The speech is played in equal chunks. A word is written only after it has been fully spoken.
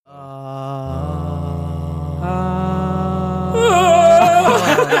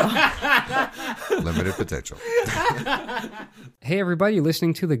Limited potential. Hey everybody, you're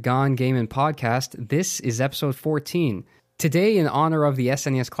listening to the Gone Gaming podcast. This is episode 14. Today, in honor of the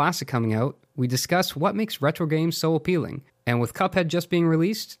SNES Classic coming out, we discuss what makes retro games so appealing. And with Cuphead just being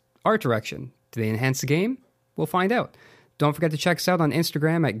released, art direction. Do they enhance the game? We'll find out. Don't forget to check us out on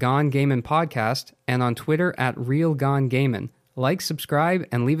Instagram at Gone Gaming Podcast and on Twitter at Real Gone Gaming. Like, subscribe,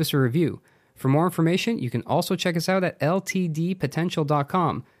 and leave us a review. For more information, you can also check us out at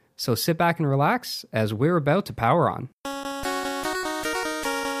ltdpotential.com. So sit back and relax as we're about to power on.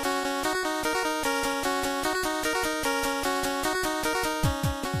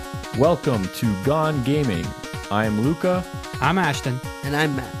 Welcome to Gone Gaming. I'm Luca, I'm Ashton. And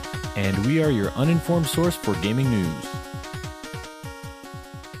I'm Matt. and we are your uninformed source for gaming news.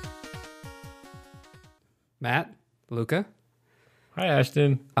 Matt, Luca, Hi,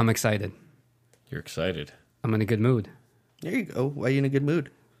 Ashton. I'm excited. You're excited. I'm in a good mood. There you go. Why are you in a good mood?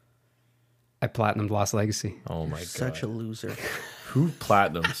 I platinumed Lost Legacy. Oh my god. Such a loser. Who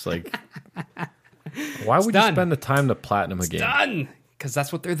platinums? Like, why would done. you spend the time to platinum a game? Done! Because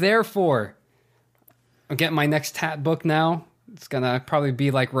that's what they're there for. I'm getting my next tat book now. It's going to probably be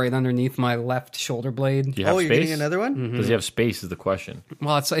like right underneath my left shoulder blade. Do you have You're space? getting another one? Does he have space is the question.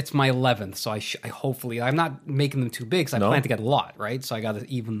 Well, it's my 11th, so I hopefully... I'm not making them too big because I No? plan to get a lot, right? So I got to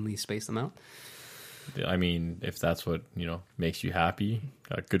evenly space them out. I mean, if that's what, makes you happy,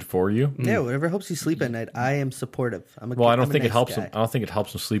 good for you. Yeah, whatever helps you sleep at night. I am supportive. Well, I don't think it helps him. him. I don't think it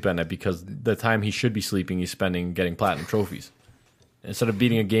helps him sleep at night because the time he should be sleeping, he's spending getting platinum trophies instead of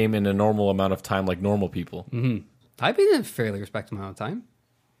beating a game in a normal amount of time like normal people. I've been in a fairly respectable amount of time,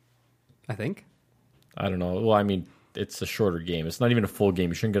 I think. I don't know. Well, I mean, it's a shorter game. It's not even a full game.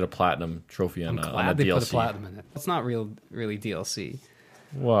 You shouldn't get a platinum trophy on, I'm on a glad they DLC. put a platinum in it. It's not really DLC.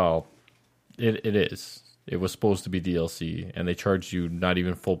 Well, it is. It was supposed to be DLC, and they charged you not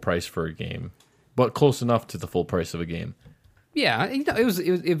even full price for a game, but close enough to the full price of a game. Yeah, it was.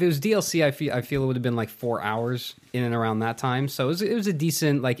 If it was DLC, I feel it would have been like 4 hours in and around that time. So it was a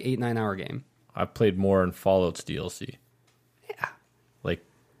decent like 8-9 hour game. I played more in Fallout's DLC. Yeah, Like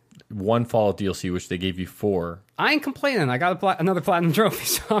one Fallout DLC, which they gave you 4. I ain't complaining. I got another platinum trophy,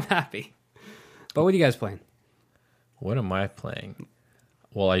 so I'm happy. But what are you guys playing? What am I playing?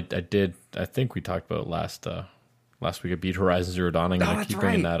 Well, I did. I think we talked about it last week. I beat Horizon Zero Dawn. I'm going to that's keep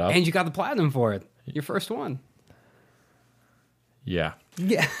bringing that up. And you got the platinum for it. Your first one. Yeah.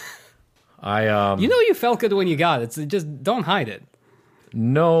 Yeah. I You felt good when you got it. So just don't hide it.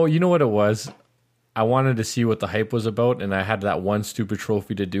 No, you know what it was? I wanted to see what the hype was about, and I had that one stupid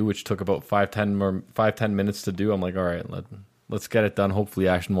trophy to do, which took about 5-10 minutes to do. I'm like, all right, let's get it done. Hopefully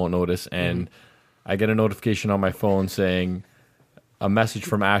Ashton won't notice. And I get a notification on my phone saying a message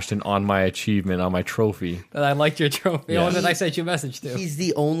from Ashton on my achievement, on my trophy. That I liked your trophy. Yeah. Oh, that I sent you a message to. He's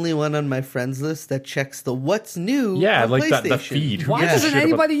the only one on my friends list that checks the what's new. Yeah, on like the PlayStation. feed. Who Why gives a doesn't shit about-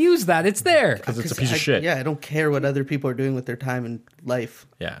 anybody use that? It's there. Because it's a 'Cause piece of shit. Yeah, I don't care what other people are doing with their time and life.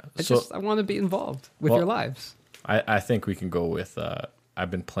 Yeah. I want to be involved with Well, your lives. I think we can go with, I've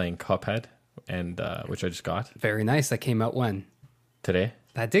been playing Cuphead, and which I just got Very nice. That came out when? today.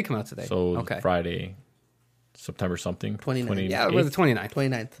 That did come out today. So okay. Friday, September something. 29th. Yeah, we're the 29th.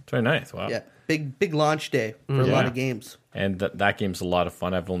 29th. 29th. Wow. Yeah, big launch day for a lot of games. And that game's a lot of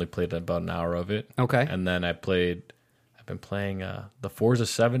fun. I've only played about an hour of it. Okay. And then I've been playing the Forza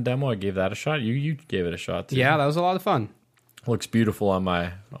 7 demo. I gave that a shot. You gave it a shot too. Yeah, that was a lot of fun. Looks beautiful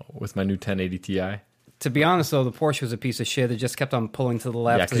with my new 1080 Ti. To be honest, though, the Porsche was a piece of shit. It just kept on pulling to the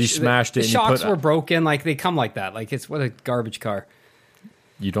left. Yeah, 'cause you smashed it The and you shocks put- were broken. Like, they come like that. Like, it's what a garbage car.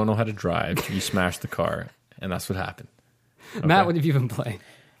 You don't know how to drive. You smash the car, and that's what happened. Matt, what have you been playing?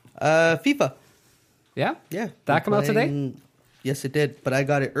 FIFA. Yeah? Yeah. That come out today? today? Yes, it did. But I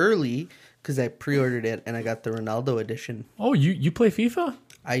got it early because I pre-ordered it and I got the Ronaldo edition. Oh, you play FIFA?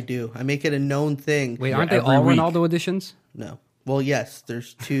 I do. I make it a known thing. Wait, aren't they every all week. Ronaldo editions? No. Well, yes,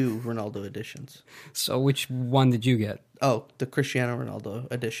 there's 2 Ronaldo editions. So which one did you get? Oh, the Cristiano Ronaldo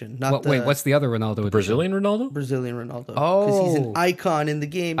edition. Not Wait, what's the other Ronaldo edition? Brazilian Ronaldo? Brazilian Ronaldo. Oh. Because he's an icon in the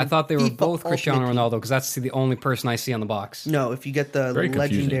game. I thought they were FIFA both Cristiano Ultimate Team. Ronaldo because that's the only person I see on the box. No, if you get the Very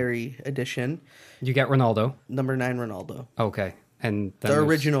confusing. legendary edition, You get Ronaldo. number 9 Ronaldo. Okay. And then The there's-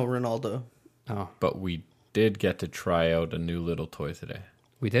 original Ronaldo. Oh, But we did get to try out a new little toy today.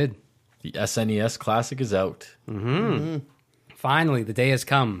 we did. The SNES Classic is out. Finally, the day has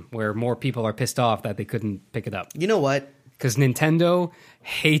come where more people are pissed off that they couldn't pick it up. You know what? because Nintendo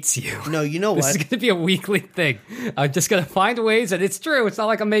hates you. No, you know This what? is going to be a weekly thing. I'm just going to find ways, and it's true. It's not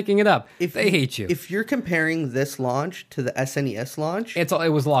like I'm making it up. They hate you. If you're comparing this launch to the SNES launch, It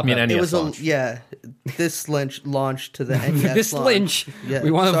was a lot better. NES it was launch. this launch to the NES This launch. lynch. Yeah,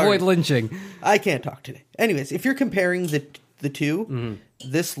 We want to sorry. avoid lynching. I can't talk today. Anyways, if you're comparing the two, Mm-hmm.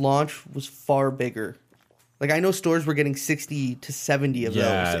 this launch was far bigger. Like, I know stores were getting 60 to 70 of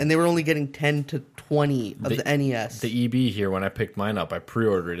Yeah. those, and they were only getting 10 to 20 of the NES. The EB here, when I picked mine up, I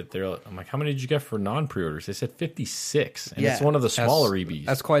pre-ordered it. I'm like, how many did you get for non-pre-orders? They said 56, and Yeah. it's one of the smaller EBs.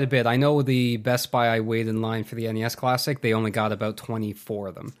 That's quite a bit. I know the Best Buy I waited in line for the NES Classic, they only got about 24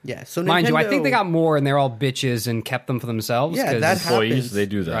 of them. Yeah, so Mind you, I think Nintendo- they got more and they're all bitches and kept them for themselves. Yeah, 'cause- that Employees, happens. they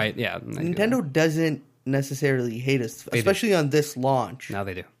do that. right, yeah. they do that. Nintendo doesn't necessarily hate us, do. especially on this launch. Now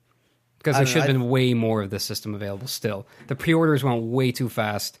they do. Because I there don't should have know, been way more of this system available still. The pre-orders went way too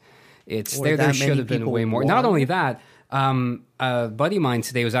fast. Or There that should many have been people way more. want Not it. only that, a buddy of mine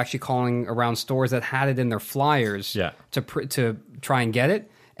today was actually calling around stores that had it in their flyers Yeah. to try and get it,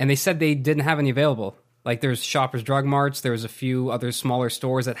 and they said they didn't have any available. Like there's Shoppers Drug Marts, there was a few other smaller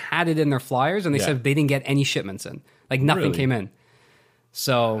stores that had it in their flyers, and they Yeah. said they didn't get any shipments in. Like nothing Really? came in.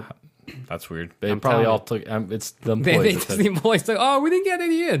 So That's weird. They I'm probably telling all took. It's the they, employees. that the said- employees like, oh, we didn't get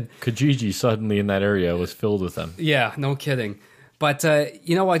any in. Kijiji suddenly in that area was filled with them. Yeah, no kidding. But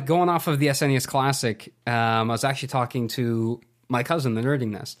you know what? Going off of the SNES Classic, I was actually talking to my cousin, the Nerding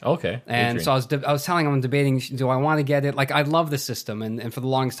Nest. Okay. And Adrian. so I was telling him, I'm debating, do I want to get it? Like, I love the system. And for the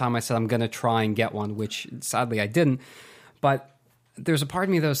longest time, I said, I'm going to try and get one, which sadly I didn't. But there's a part of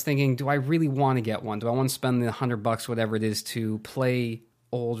me that was thinking, do I really want to get one? Do I want to spend the $100, whatever it is, to play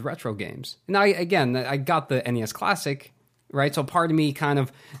old retro games? Now, I got the NES Classic, right? So part of me kind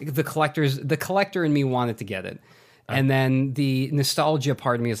of, the collector in me wanted to get it. And then the nostalgia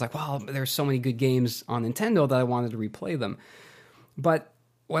part of me is like, well, there's so many good games on Nintendo that I wanted to replay them. But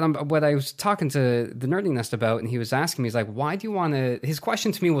what I was talking to the Nerding Nest about, and he was asking me, he's like, why do you want to... His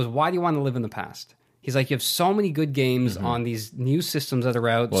question to me was, why do you want to live in the past? He's like, you have so many good games on these new systems that are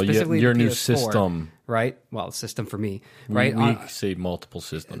out, Well, specifically your the new PS4, system. right? Well, system for me, We- right? We say multiple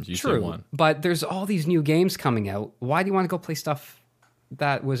systems. You say True, one. but there's all these new games coming out. Why do you want to go play stuff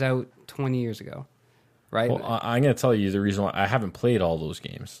that was out 20 years ago, right? Well, I'm going to tell you the reason why I haven't played all those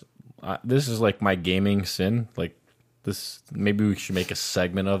games. This is like my gaming sin. Like this, maybe we should make a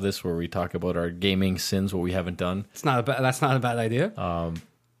segment of this where we talk about our gaming sins, what we haven't done. That's not a bad idea.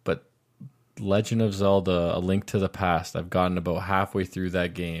 But Legend of Zelda: A Link to the Past, I've gotten about halfway through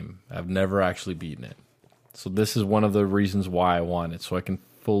that game. I've never actually beaten it. So this is one of the reasons why I want it, so I can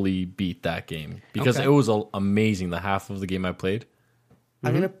fully beat that game because Okay. it was amazing. The half of the game I played.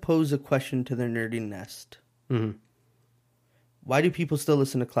 I'm going to pose a question to the Nerding Nest. Why do people still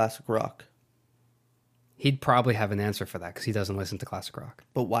listen to classic rock? He'd probably have an answer for that because he doesn't listen to classic rock.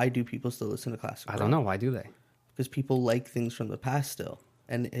 But why do people still listen to classic rock? I don't know. Why do they? Because people like things from the past still.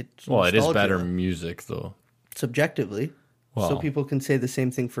 And it's Well, it is nostalgia, better music though. subjectively. So Well. people can say the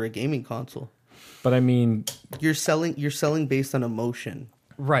same thing for a gaming console. But I mean, You're selling based on emotion,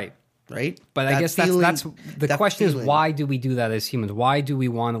 Right. right? But That I guess feeling- that's the that question is feeling. why do we do that as humans? Why do we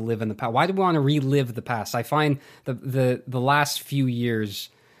want to live in the past? Why do we want to relive the past? I find the last few years,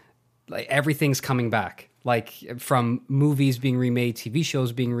 like everything's coming back. Like from movies being remade, TV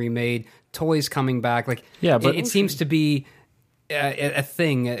shows being remade, toys coming back. Like Yeah, but- it seems to be a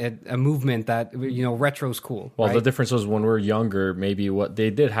thing, a movement that retro's cool. well, right? the difference was when we were younger, maybe what they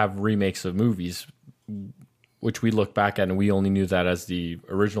did have remakes of movies, which we look back at and we only knew that as the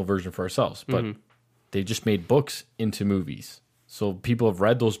original version for ourselves. But they just made books into movies. So people have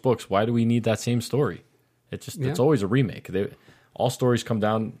read those books. Why do we need that same story? It's always a remake. All stories come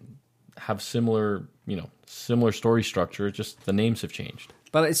down, have similar story structure. It's just the names have changed.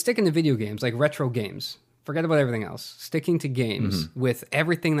 But it's sticking to video games, like retro games. Forget about everything else. Sticking to games with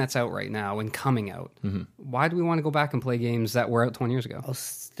everything that's out right now and coming out. Why do we want to go back and play games that were out 20 years ago? I'll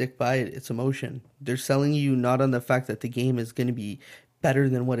stick by it. It's emotion. They're selling you not on the fact that the game is going to be better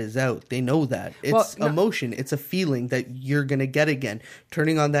than what is out. They know that. It's emotion. It's a feeling that you're going to get again.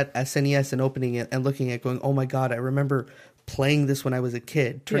 Turning on that SNES and opening it and looking at it going, oh my God, I remember playing this when I was a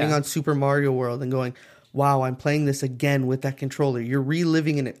kid. Turning on Super Mario World and going, wow, I'm playing this again with that controller. You're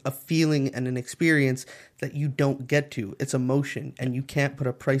reliving a feeling and an experience that you don't get to. It's emotion, and you can't put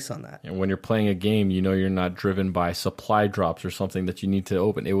a price on that. And when you're playing a game, you're not driven by supply drops or something that you need to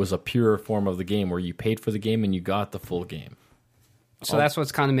open. It was a pure form of the game where you paid for the game and you got the full game. So that's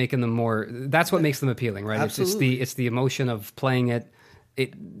what's kind of making them more. That's what makes them appealing, right? Absolutely. It's the emotion of playing it.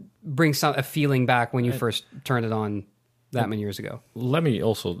 It brings a feeling back when you first turn it on. that many years ago. Let me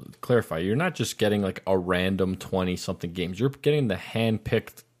also clarify. You're not just getting like a random 20-something games. You're getting the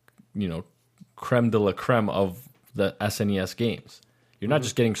hand-picked, creme de la creme of the SNES games. You're not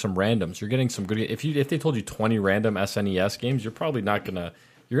just getting some randoms. You're getting some good. If they told you 20 random SNES games, you're probably not gonna.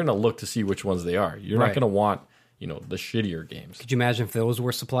 You're gonna look to see which ones they are. You're not gonna want the shittier games. Could you imagine if those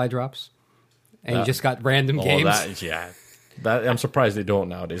were supply drops, and you just got random games? That I'm surprised they don't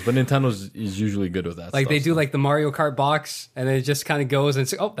nowadays. But Nintendo is usually good with that. Like they do like the Mario Kart box, and then it just kind of goes and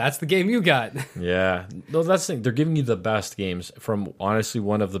say, "Oh, that's the game you got." Yeah, no, that's the thing. They're giving you the best games from honestly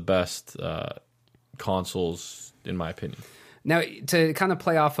one of the best consoles in my opinion. Now, to kind of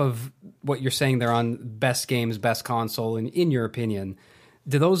play off of what you're saying there on best games, best console, and in your opinion,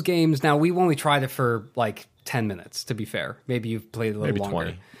 do those games, now we've only tried it for like 10 minutes, to be fair. Maybe you've played a little longer.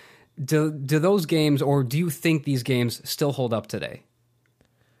 20. Do those games, or do you think these games still hold up today?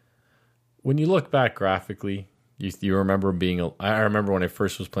 When you look back graphically, you remember I remember when I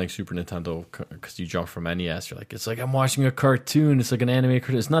first was playing Super Nintendo, because you jump from NES, you're like, it's like I'm watching a cartoon. It's like an anime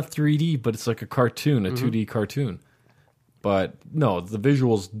cartoon. It's not 3D, but it's like a cartoon, a 2D cartoon. But no, the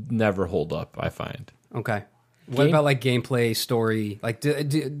visuals never hold up, I find. Okay. What about like gameplay, story? Like, do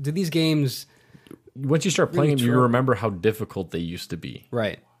these games... Once you start playing them, you remember how difficult they used to be.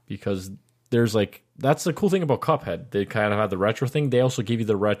 Right. Because there's like... That's the cool thing about Cuphead. They kind of had the retro thing. They also give you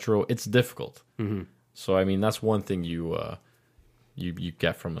the retro... It's difficult. Mm-hmm. So, I mean, that's one thing you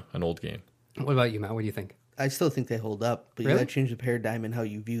get from an old game. What about you, Matt? What do you think? I still think they hold up, but Really? you got to change the paradigm in how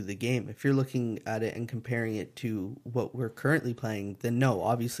you view the game. If you're looking at it and comparing it to what we're currently playing, then no,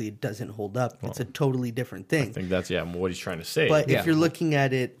 obviously it doesn't hold up. It's a totally different thing. I think that's what he's trying to say. But if you're looking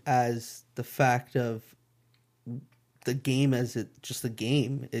at it as the fact of the game as just a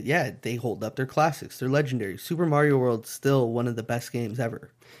game, they hold up. They're classics. They're legendary. Super Mario World's still one of the best games ever.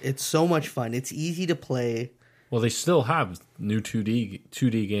 It's so much fun. It's easy to play. Well, they still have new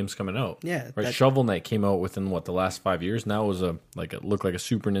 2D games coming out. Yeah, right. Shovel Knight came out within the last 5 years. Now it was it looked like a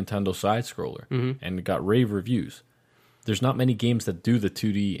Super Nintendo side scroller, and it got rave reviews. There's not many games that do the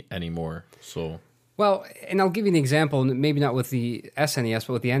 2D anymore. So, well, and I'll give you an example. Maybe not with the SNES,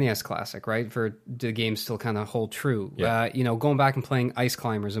 but with the NES Classic, right? For the games still kind of hold true. Yeah. Going back and playing Ice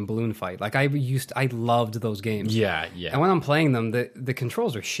Climbers and Balloon Fight. Like I loved those games. Yeah. And when I'm playing them, the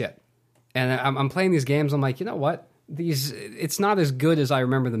controls are shit. And I'm playing these games. I'm like, you know what? It's not as good as I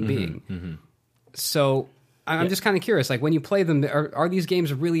remember them being. Mm-hmm. So I'm just kind of curious. Like when you play them, are these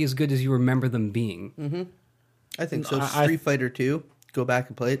games really as good as you remember them being? Mm-hmm. I think so. Street Fighter 2, go back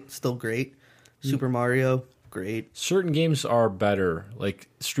and play it. Still great. Super Mario, great. Certain games are better, like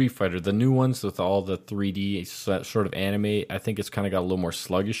Street Fighter. The new ones with all the 3D sort of anime, I think it's kind of got a little more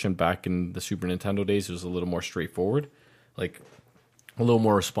sluggish. And back in the Super Nintendo days, it was a little more straightforward. Like... a little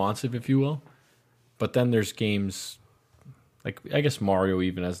more responsive, if you will. But then there's games like, I guess Mario,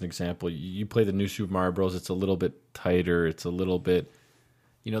 even as an example. You play the new Super Mario Bros. It's a little bit tighter. It's a little bit,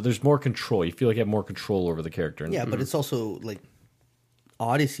 there's more control. You feel like you have more control over the character. Yeah, but it's also like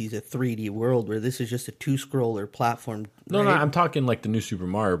Odyssey's a 3D world where this is just a 2-scroller platform. No, I'm talking like the new Super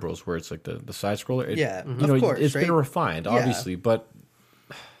Mario Bros. Where it's like the side scroller. Of course, it's been refined, obviously, but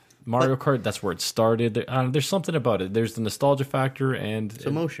Mario Kart, that's where it started. There's something about it. There's the nostalgia factor and it's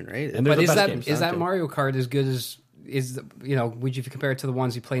emotion, right? And but is that Mario Kart as good as would you compare it to the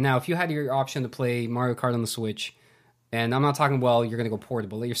ones you play now? If you had your option to play Mario Kart on the Switch, and I'm not talking you're going to go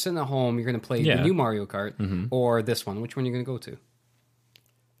portable. You're sitting at home, you're going to play the new Mario Kart or this one. Which one are you going to go to?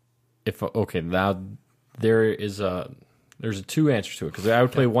 Now there's two answers to it, because I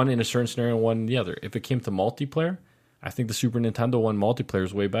would play one in a certain scenario and one in the other. If it came to multiplayer, I think the Super Nintendo one multiplayer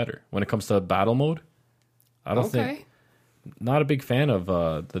is way better. When it comes to battle mode, I don't think... Not a big fan of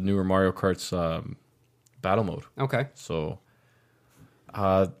the newer Mario Kart's battle mode. Okay. So,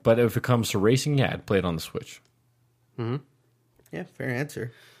 but if it comes to racing, I'd play it on the Switch. Mm-hmm. Yeah, fair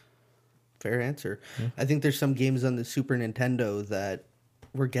answer. Yeah. I think there's some games on the Super Nintendo that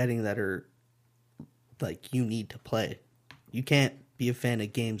we're getting that are like you need to play. You can't be a fan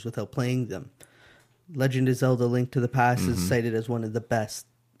of games without playing them. Legend of Zelda: Link to the Past is cited as one of the best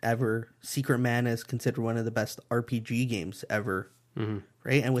ever. Secret Mana is considered one of the best RPG games ever. Mm-hmm.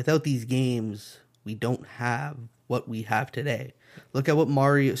 Right? And without these games, we don't have what we have today. Look at what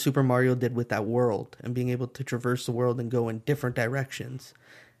Super Mario did with that world and being able to traverse the world and go in different directions.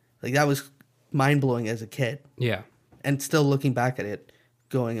 Like, that was mind-blowing as a kid. Yeah. And still looking back at it,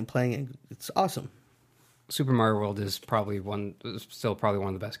 going and playing it, it's awesome. Super Mario World is still probably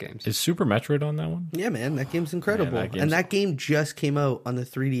one of the best games. Is Super Metroid on that one? Yeah, man, that game's incredible. And that game just came out on the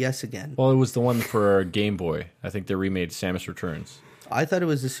 3DS again. Well, it was the one for Game Boy. I think they remade Samus Returns. I thought it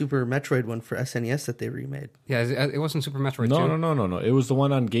was the Super Metroid one for SNES that they remade. Yeah, it wasn't Super Metroid 2. No. It was the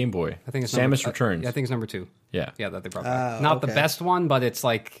one on Game Boy. I think it's Samus Returns. Yeah, I think it's number 2. Yeah. Yeah, that they brought back. Not the best one, but it's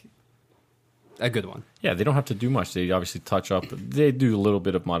like a good one. Yeah, they don't have to do much. They obviously touch up. They do a little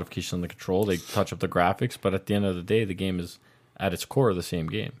bit of modification on the control. They touch up the graphics, but at the end of the day, the game is at its core the same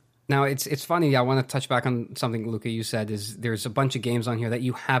game. Now, it's funny. I want to touch back on something, Luca, you said, is there's a bunch of games on here that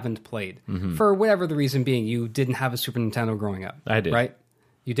you haven't played. For whatever the reason being, you didn't have a Super Nintendo growing up. I did. Right?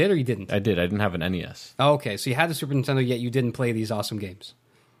 You did or you didn't? I did. I didn't have an NES. Oh, okay, so you had a Super Nintendo, yet you didn't play these awesome games.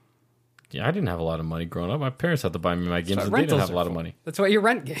 Yeah, I didn't have a lot of money growing up. My parents had to buy me my games, and they didn't have a lot of money. That's why you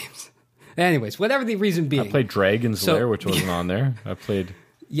rent games. Anyways, whatever the reason being. I played Dragon's Lair, which wasn't on there. I played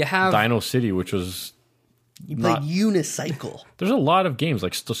Dino City, which was... You played Unicycle. There's a lot of games,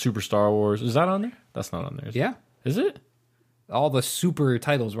 like Super Star Wars. Is that on there? That's not on there. Yeah. Is it? All the super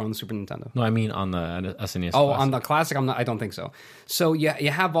titles were on the Super Nintendo. No, I mean on the SNES. Oh, Classic. On the Classic? I don't think so. So you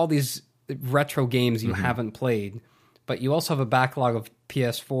have all these retro games you haven't played, but you also have a backlog of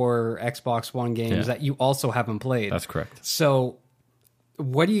PS4, Xbox One games that you also haven't played. That's correct. So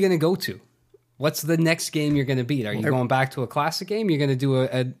what are you going to go to? What's the next game you're going to beat? Are you going back to a classic game? You're going to do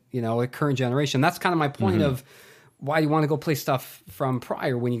a current generation. That's kind of my point of why you want to go play stuff from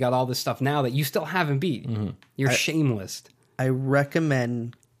prior when you got all this stuff now that you still haven't beat. You're shameless. I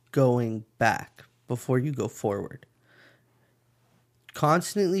recommend going back before you go forward.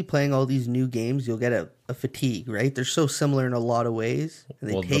 Constantly playing all these new games, you'll get a fatigue, right? They're so similar in a lot of ways, and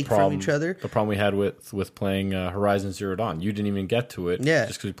they take from each other. The problem we had with playing Horizon Zero Dawn, you didn't even get to it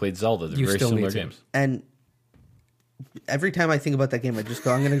just because we played Zelda. They're very similar games. And every time I think about that game, I just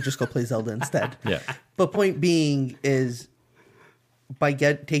go, I'm going to just go play Zelda instead. Yeah. But point being is, by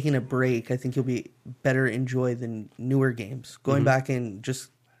taking a break, I think you'll be better enjoy the newer games. Going back and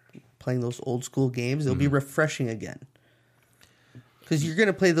just playing those old school games, it'll be refreshing again. Because you're going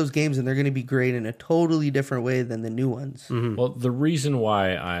to play those games and they're going to be great in a totally different way than the new ones. Well, the reason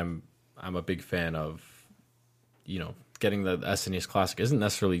why I'm a big fan of, getting the SNES Classic isn't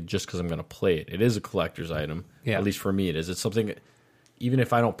necessarily just because I'm going to play it. It is a collector's item. Yeah. At least for me it is. It's something, even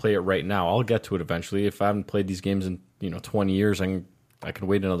if I don't play it right now, I'll get to it eventually. If I haven't played these games in 20 years, I can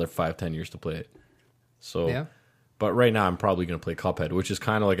wait another 5-10 years to play it. So, yeah. But right now I'm probably going to play Cuphead, which is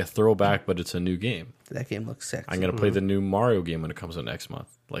kind of like a throwback, but it's a new game. That game looks sexy. I'm going to play the new Mario game when it comes out next month.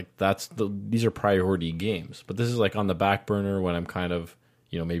 Like these are priority games, but this is like on the back burner when I'm kind of,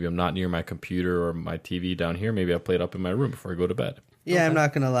 maybe I'm not near my computer or my TV down here. Maybe I play it up in my room before I go to bed. Yeah, okay. I'm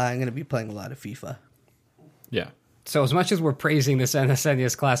not going to lie. I'm going to be playing a lot of FIFA. Yeah. So as much as we're praising this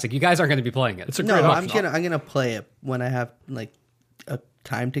SNES Classic, you guys aren't going to be playing it. It's a great option. I'm gonna play it when I have like a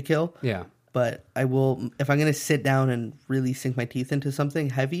time to kill. Yeah. But I will, if I'm going to sit down and really sink my teeth into something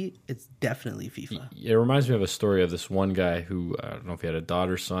heavy, it's definitely FIFA. It reminds me of a story of this one guy who, I don't know if he had a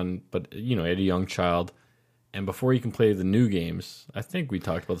daughter, son, but, he had a young child. And before he can play the new games, I think we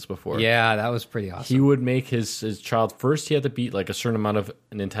talked about this before. Yeah, that was pretty awesome. He would make his child, first he had to beat like a certain amount of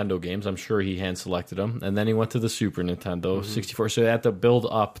Nintendo games. I'm sure he hand selected them. And then he went to the Super Nintendo 64. So they had to build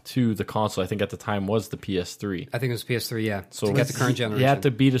up to the console. I think at the time was the PS3. I think it was PS3, yeah. So to get the current generation. He had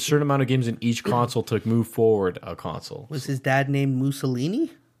to beat a certain amount of games in each console to move forward a console. Was his dad named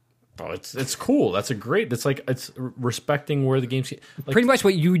Mussolini? Oh, it's cool. That's it's respecting where the games. Pretty much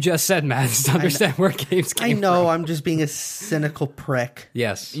what you just said, Matt, is to understand where games came from. I know. I'm just being a cynical prick.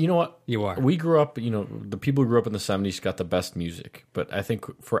 Yes, you know what you are. We grew up. The people who grew up in the '70s got the best music, but I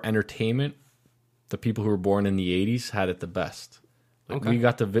think for entertainment, the people who were born in the '80s had it the best. Like we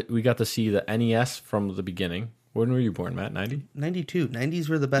got to see the NES from the beginning. When were you born, Matt? 90? 92. 90s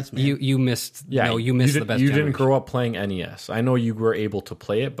were the best, man. You missed. Yeah, no, you missed the best. You didn't grow up playing NES. I know you were able to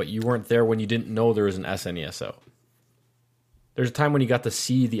play it, but you weren't there when you didn't know there was an SNES out. There's a time when you got to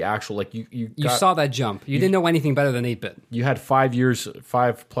see the actual, like you saw that jump. You didn't know anything better than 8-bit. You had 5+ years on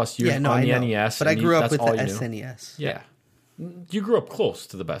the NES. But I grew up with the SNES. Yeah. You grew up close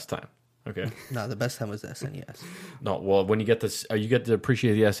to the best time. Okay. No, the best time was the SNES. No, well, when you get this, you get to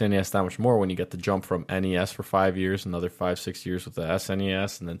appreciate the SNES that much more when you get to jump from NES for 5 years, another 5-6 years with the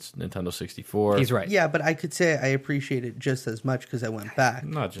SNES, and then Nintendo 64. He's right. Yeah, but I could say I appreciate it just as much because I went back.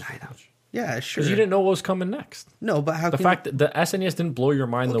 Not just as much. Yeah, sure. Because you didn't know what was coming next. No, but how the fact that the SNES didn't blow your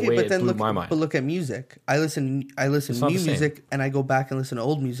mind the way it blew my mind. But look at music. I listen new music, and I go back and listen to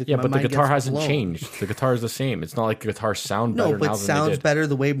old music. Yeah, but the guitar hasn't changed. The guitar is the same. It's not like the guitars sound better now than they did. No, but sounds better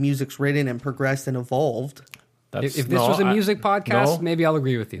the way music's written and progressed and evolved. If this was a music podcast, maybe I'll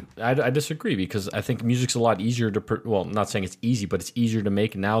agree with you. I disagree because I think music's a lot easier to... Well, I'm not saying it's easy, but it's easier to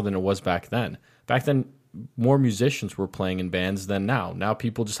make now than it was back then. Back then, more musicians were playing in bands than now. Now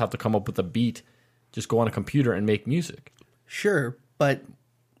people just have to come up with a beat, just go on a computer and make music. Sure, But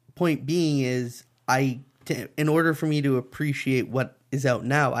point being is, in order for me to appreciate what is out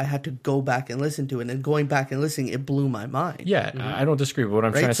now, I had to go back and listen to it. And going back and listening, it blew my mind. Yeah, I don't disagree. But what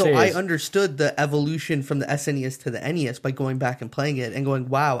I'm trying to So say I is, understood the evolution from the SNES to the NES by going back and playing it and going,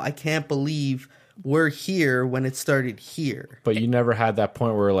 wow, I can't believe we're here when it started here. but you never had that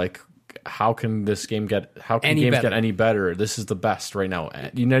point where like, how can games get any better? This is the best right now.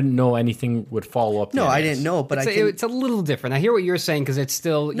 You didn't know anything would follow up. No, I didn't know, but it's a little different. I hear what you're saying because it's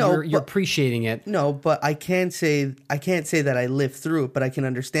still you're appreciating it. No, but I can't say that I lived through it, but I can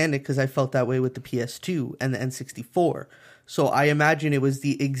understand it because I felt that way with the PS2 and the N64. So I imagine it was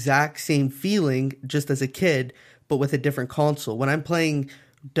the exact same feeling just as a kid, but with a different console. When I'm playing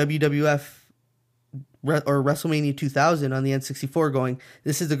WWF or WrestleMania 2000 on the N64 going,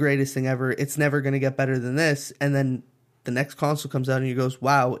 this is the greatest thing ever. It's never going to get better than this. And then the next console comes out and you goes,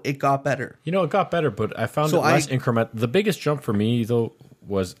 wow, it got better. You know, it got better, but I found it less increment. The biggest jump for me, though,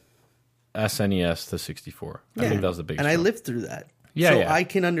 was SNES to 64. I think that was the biggest jump. I lived through that. Yeah, so I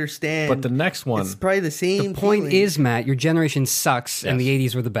can understand. But the next one... It's probably the same The point feeling. is, Matt, your generation sucks, and the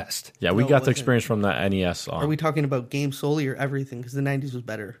 80s were the best. Yeah, we got the experience from the NES on. Are we talking about games solely or everything? Because the 90s was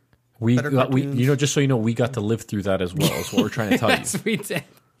better. We just so you know, we got to live through that as well. Is what we're trying to tell Yes, you. we did.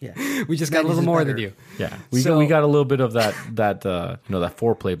 Yeah, we just got a little more than you. Yeah, we got a little bit of that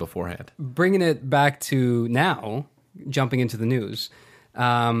foreplay beforehand. Bringing it back to now, jumping into the news.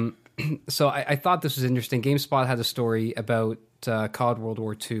 So I thought this was interesting. GameSpot had a story about COD World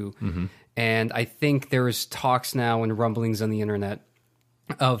War II, and I think there is talks now and rumblings on the internet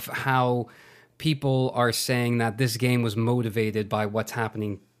of how people are saying that this game was motivated by what's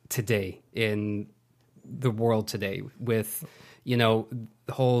happening today in the world today with, the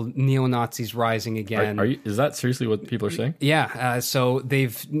whole neo-Nazis rising again. Is that seriously what people are saying? Yeah. So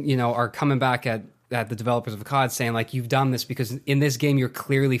they've, are coming back at the developers of COD saying, like, you've done this because in this game you're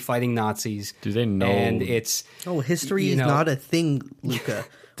clearly fighting Nazis. Do they know? And it's... history is not a thing, Luca.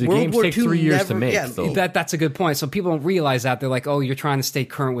 The games take 3 years to make. That's a good point. So people don't realize that. They're like, oh, you're trying to stay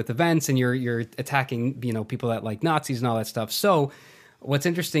current with events and you're attacking, people that like Nazis and all that stuff. So what's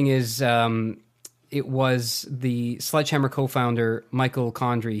interesting is it was the Sledgehammer co-founder, Michael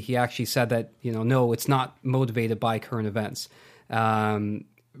Condrey. He actually said that, no, it's not motivated by current events.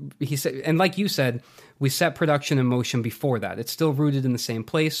 He said, and like you said, we set production in motion before that. It's still rooted in the same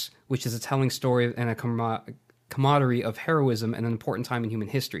place, which is a telling story and a camaraderie of heroism and an important time in human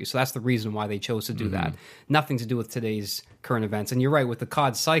history. So that's the reason why they chose to do that. Nothing to do with today's current events. And you're right, with the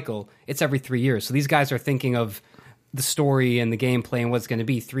COD cycle, it's every 3 years. So these guys are thinking of the story and the gameplay and what's going to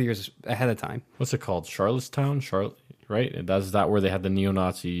be 3 years ahead of time. What's it called? Charlottetown? Right? Is that where they had the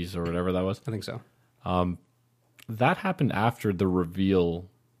neo-Nazis or whatever that was? I think so. That happened after the reveal,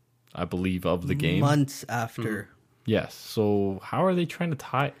 I believe, of the game. Months after. Yes. So how are they trying to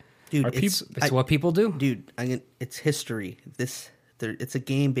tie... Dude, it's what people do. Dude, it's history. It's a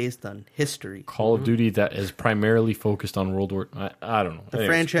game based on history. Call of Duty that is primarily focused on World War... I don't know. The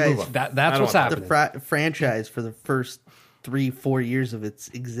franchise... That's what's happening. The franchise for the first 3-4 years of its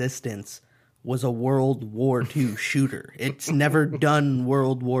existence was a World War II shooter. It's never done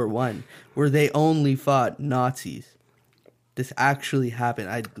World War I, where they only fought Nazis. This actually happened.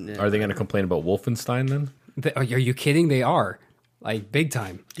 Are they going to complain about Wolfenstein then? Are you kidding? They are. Like, big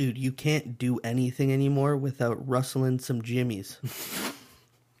time. Dude, you can't do anything anymore without rustling some jimmies.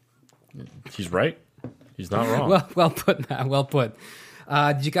 He's right. He's not wrong. Well put, Matt. Well put.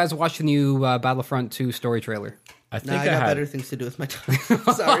 Did you guys watch the new Battlefront 2 story trailer? I think I got better things to do with my time.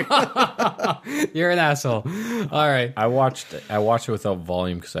 Sorry. You're an asshole. All right. I watched it without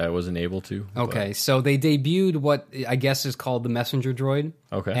volume because I wasn't able to. Okay, so they debuted what I guess is called the messenger droid.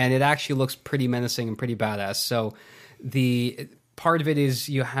 Okay. And it actually looks pretty menacing and pretty badass. So the part of it is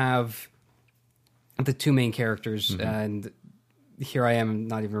you have the two main characters, and here I am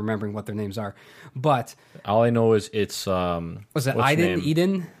not even remembering what their names are. But all I know is it's was it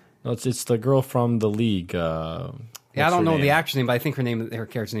Eden? No, it's the girl from the League. I don't know the actress name, but I think her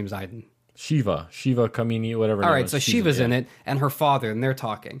character's name is Iden. Shiva Kamini, whatever. All right, so Shiva's in it, and her father, and they're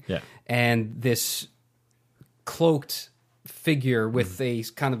talking. Yeah. And this cloaked figure with a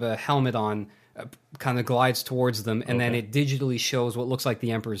kind of a helmet on kind of glides towards them, and then it digitally shows what looks like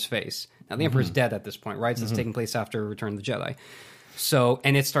the Emperor's face. Now, the Emperor's dead at this point, right? So it's taking place after Return of the Jedi. So,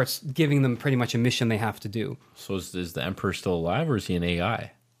 and it starts giving them pretty much a mission they have to do. So is the Emperor still alive, or is he an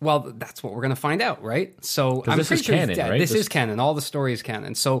AI? Well, that's what we're going to find out, right? So I'm this pretty is sure canon, right? This is canon. All the story is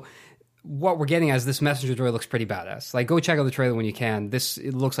canon. So what we're getting as this messenger droid looks pretty badass. Like, go check out the trailer when you can.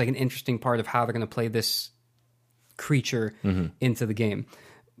 It looks like an interesting part of how they're going to play this creature into the game.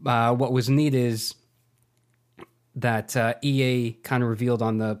 What was neat is that EA kind of revealed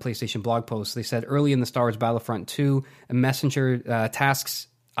on the PlayStation blog post. They said early in the Star Wars Battlefront 2, a messenger tasks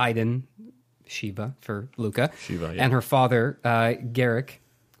Iden, Shiva for Luca, and her father, Garrick,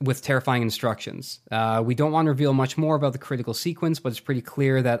 with terrifying instructions. We don't want to reveal much more about the critical sequence, but it's pretty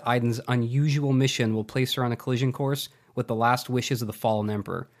clear that Iden's unusual mission will place her on a collision course with the last wishes of the fallen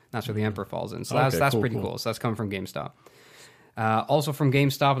Emperor. That's where the Emperor falls in. So that's pretty cool. So that's coming from GameStop. Also from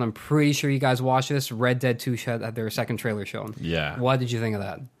GameStop, and I'm pretty sure you guys watched this, Red Dead 2 had their second trailer shown. Yeah. What did you think of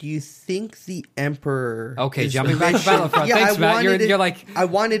that? Do you think the Emperor... Okay, jumping back to Battlefront. Yeah, thanks, Matt. You're like... I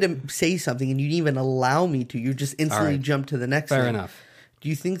wanted to say something, and you didn't even allow me to. You just instantly jumped to the next thing. Fair enough. Do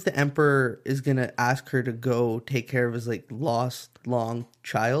you think the Emperor is going to ask her to go take care of his lost, long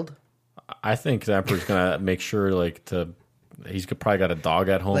child? I think the Emperor's going to make sure, he's probably got a dog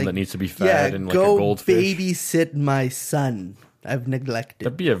at home that needs to be fed and a goldfish. Go babysit my son. I've neglected.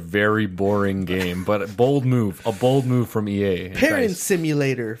 That'd be a very boring game, but a bold move from EA. Parent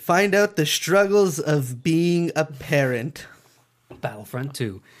Simulator. Find out the struggles of being a parent. Battlefront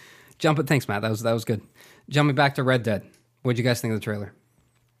 2. Thanks, Matt. That was good. Jumping back to Red Dead. What'd you guys think of the trailer?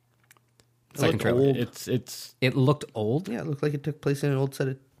 Second trailer. Old. It looked old. Yeah, it looked like it took place in an old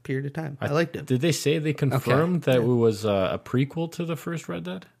period of time. I liked it. Did they say they confirmed that it was a prequel to the first Red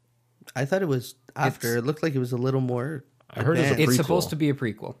Dead? I thought it was after. It looked like it was a little more. I heard it's supposed to be a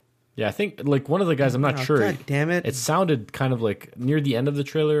prequel. Yeah, I think one of the guys. I'm not sure. God damn it! It sounded kind of like near the end of the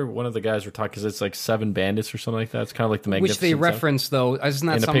trailer. One of the guys were talking because it's like 7 bandits or something like that. It's kind of like the Magnificent Which they reference though. Isn't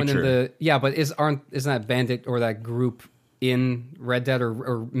that someone in the? Yeah, but isn't that bandit or that group in Red Dead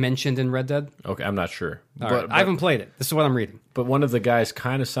or mentioned in Red Dead? Okay, I'm not sure. But I haven't played it. This is what I'm reading. But one of the guys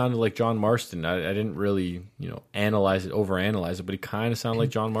kind of sounded like John Marston. I didn't really, overanalyze it, but he kind of sounded like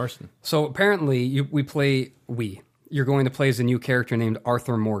John Marston. So apparently, you're going to play as a new character named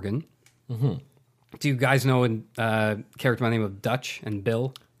Arthur Morgan. Mm-hmm. Do you guys know a character by the name of Dutch and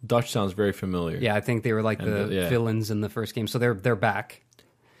Bill? Dutch sounds very familiar. Yeah, I think they were the villains in the first game, so they're back.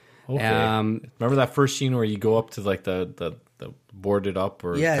 Okay. Remember that first scene where you go up to the boarded up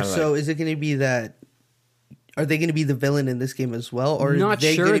or so is it going to be that? Are they going to be the villain in this game as well, or not are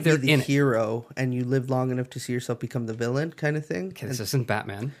they sure going to be the hero and you live long enough to see yourself become the villain kind of thing? Okay, this isn't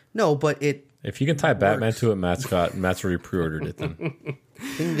Batman. No, but if you can tie Batman to it, Matt's already pre-ordered it then.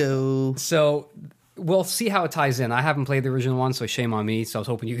 Bingo. So we'll see how it ties in. I haven't played the original one, so shame on me. So I was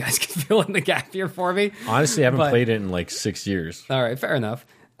hoping you guys could fill in the gap here for me. Honestly, I haven't played it in 6 years. All right, fair enough.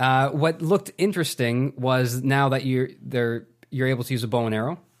 What looked interesting was now that you're able to use a bow and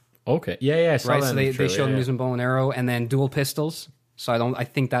arrow. Okay, yeah, I saw that. So they showed them using bow and arrow and then dual pistols. So I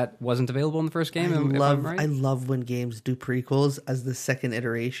think that wasn't available in the first game. I love when games do prequels as the second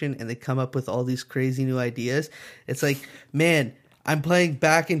iteration and they come up with all these crazy new ideas. It's like, man, I'm playing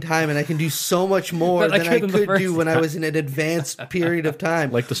back in time and I can do so much more than I could do when I was in an advanced period of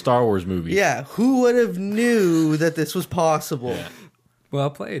time. Like the Star Wars movie. Yeah, who would have knew that this was possible? Yeah. Well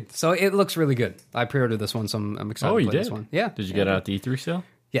played. So it looks really good. I pre-ordered this one, so I'm excited to play this one. Yeah. Did you get it at the E3 sale?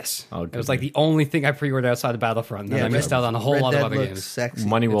 Yes. Oh, it was the only thing I pre-ordered outside of Battlefront. And I missed out on a whole lot of other games. Sexy.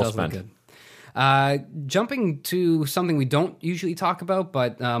 Money well spent. Jumping to something we don't usually talk about,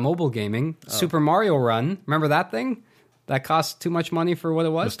 but mobile gaming. Super Mario Run. Remember that thing? That cost too much money for what it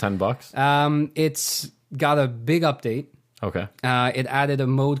was? It was $10. It's got a big update. Okay. It added a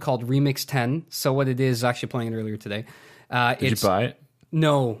mode called Remix 10. So what it is, actually playing it earlier today. Did you buy it?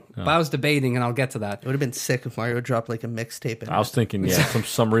 No, but I was debating, and I'll get to that. It would have been sick if Mario dropped a mixtape in it. I was thinking,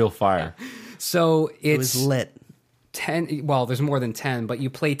 some real fire. So it was lit. 10. Well, there's more than 10, but you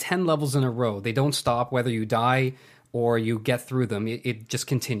play 10 levels in a row. They don't stop whether you die or you get through them. It just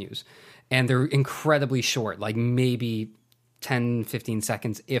continues, and they're incredibly short, maybe 10, 15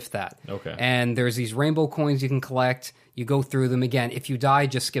 seconds, if that. Okay. And there's these rainbow coins you can collect. You go through them again. If you die, it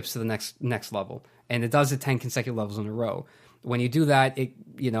just skips to the next level, and it does it 10 consecutive levels in a row. When you do that, it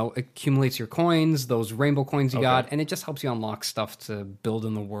accumulates your coins, those rainbow coins you got, and it just helps you unlock stuff to build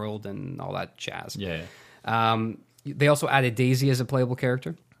in the world and all that jazz. Yeah. They also added Daisy as a playable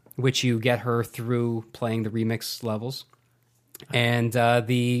character, which you get her through playing the remix levels. And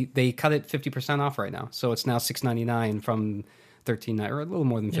they cut it 50% off right now, so it's now $6.99 from $13.99, or a little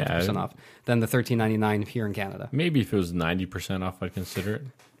more than 50% off than the $13.99 here in Canada. Maybe if it was 90% off, I'd consider it.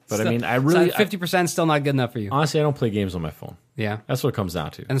 But still, I mean, 50% still not good enough for you. Honestly, I don't play games on my phone. Yeah, that's what it comes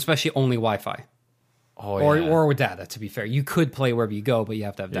down to, and especially only Wi-Fi. Oh, yeah. Or with data. To be fair, you could play wherever you go, but you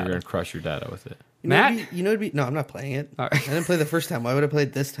have to have data. You're gonna crush your data with it. Matt, no, I'm not playing it. Right. I didn't play the first time. Why would I play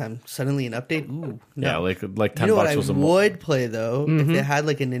it this time? Suddenly an update? Ooh, no. Yeah, like $10 you know what was I would play though? If they had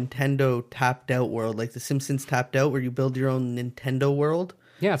a Nintendo tapped out world, like The Simpsons tapped out, where you build your own Nintendo world.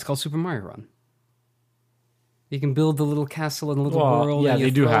 Yeah, it's called Super Mario Run. You can build the little castle in a little world. Yeah, and you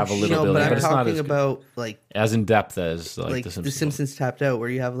they do throw have a little No, building, but but I'm it's not talking as about like as in depth as like The Simpsons. Simpsons Tapped Out, where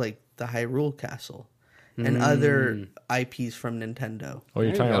you have like the Hyrule Castle and other IPs from Nintendo. Oh,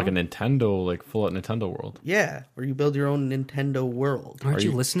 you're There talking you like a Nintendo, like full out Nintendo world. Yeah, where you build your own Nintendo world. Aren't you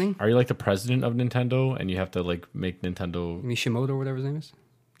you- listening? Are you like the president of Nintendo and you have to like make Nintendo? Mishimoto or whatever his name is?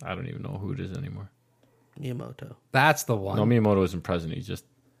 I don't even know who it is anymore. Miyamoto. That's the one. No, Miyamoto isn't president. He's just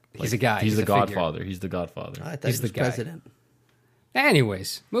He's a guy. He's the a figure. Godfather. He's the Godfather. I thought He's he the was guy. president.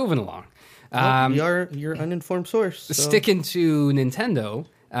 Anyways, moving along. Well, you're uninformed source. So. Sticking to Nintendo,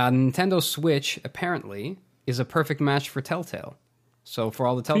 Nintendo Switch apparently is a perfect match for Telltale. So for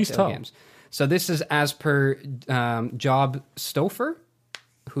all the Please Telltale tell. games. So this is as per Job Stouffer,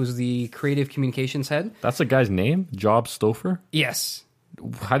 who's the creative communications head. That's a guy's name, Job Stouffer. Yes.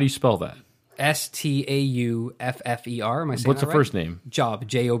 How do you spell that? Stauffer. Am I saying What's that the right? first name? Job,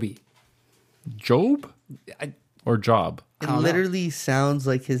 J-O-B. Job or Job? It literally sounds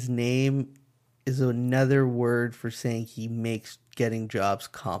like his name is another word for saying he makes getting jobs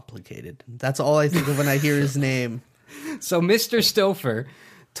complicated. That's all I think of when I hear his name. So Mr. Stouffer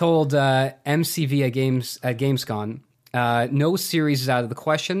told MCV at Gamescom, no series is out of the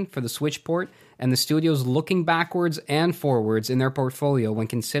question for the Switch port, and the studio's looking backwards and forwards in their portfolio when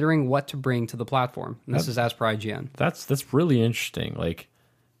considering what to bring to the platform. And this is as per IGN. That's really interesting. Like,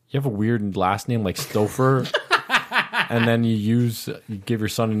 you have a weird last name like Stouffer, and then you give your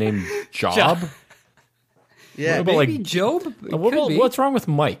son a name Job. Yeah, What about, Maybe like, Job? What's wrong with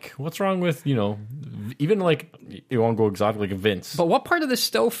Mike? What's wrong with, even like, you won't go exotic like Vince. But what part of the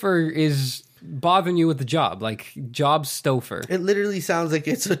Stouffer is bothering you with the job? Like, Job Stouffer. it literally sounds like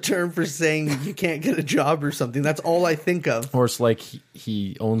it's a term for saying you can't get a job or something. That's all I think of. Or it's like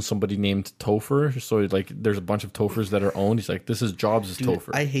he owns somebody named Topher, so like there's a bunch of Tophers that are owned. He's like, this is Jobs' Dude, Topher.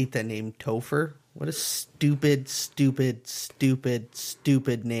 I hate that name, Topher. What a stupid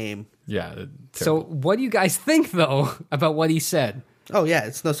name. Yeah. So what do you guys think, though, about what he said? Oh yeah,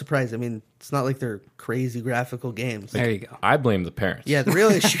 it's no surprise. I mean, it's not like they're crazy graphical games. There you go. I blame the parents. Yeah, the real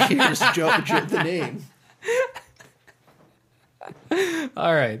issue here is the name.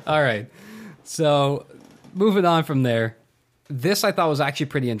 All right. So, moving on from there, this I thought was actually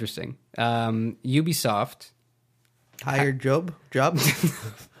pretty interesting. Ubisoft, Hired Job.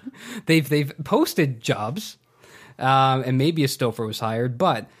 they've posted jobs, and maybe a Stouffer was hired,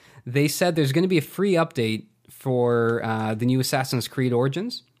 but they said there's going to be a free update for the new Assassin's Creed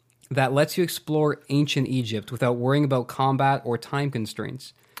Origins that lets you explore ancient Egypt without worrying about combat or time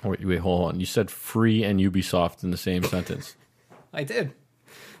constraints. Wait, hold on. You said free and Ubisoft in the same sentence. I did.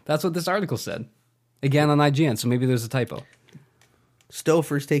 That's what this article said. Again on IGN, so maybe there's a typo.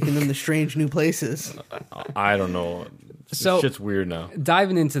 Stouffer's taking them to strange new places. I don't know. So- This shit's weird now.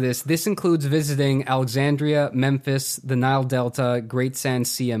 Diving into this includes visiting Alexandria, Memphis, the Nile Delta, Great Sand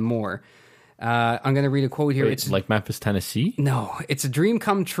Sea, and more. I'm going to read a quote here. Wait, It's like Memphis, Tennessee? No, it's a dream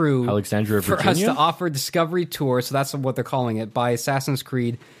come true. Alexandria, for us Virginia? to offer a discovery tour, so that's what they're calling it, by Assassin's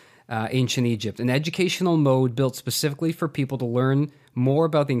Creed Ancient Egypt, an educational mode built specifically for people to learn more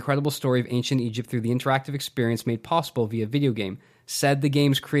about the incredible story of ancient Egypt through the interactive experience made possible via video game, said the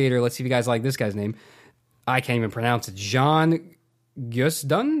game's creator. Let's see if you guys like this guy's name. I can't even pronounce it. Jean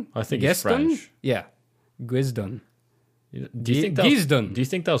Gusdun? I think it's French. Yeah, Gusdun. Do you think that was, Gisdun. do you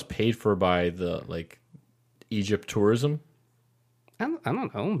think that was paid for by the Egypt tourism? I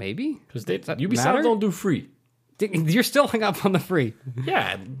don't know, maybe. Because Does that Ubisoft matter? don't do free. You're still hung up on the free.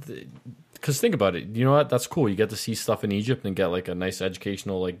 Yeah, because think about it. You know what? That's cool. You get to see stuff in Egypt and get like a nice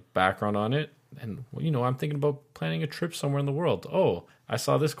educational background on it. And I'm thinking about planning a trip somewhere in the world. Oh, I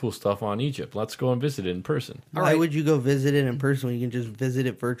saw this cool stuff on Egypt. Let's go and visit it in person. Why would you go visit it in person when you can just visit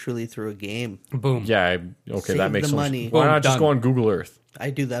it virtually through a game? Boom. Yeah, okay, Save that makes the so money. much. Why Boom, not just done. go on Google Earth? I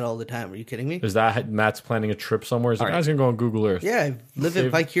do that all the time. Are you kidding me? Is that Matt's planning a trip somewhere? He's like, I was gonna go on Google Earth. Yeah, I live it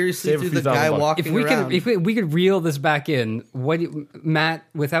Save- vicariously save a through few the guy thousand bucks. walking If we around. could, if we could reel this back in, Matt,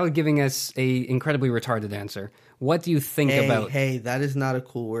 without giving us a incredibly retarded answer, what do you think about? Hey, that is not a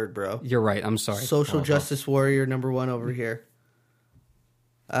cool word, bro. You're right. I'm sorry. Social justice warrior #1 over here.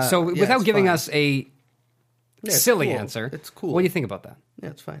 So, yeah, without it's giving fine. us a Yeah, it's silly cool. answer, It's cool. What do you think about that? Yeah,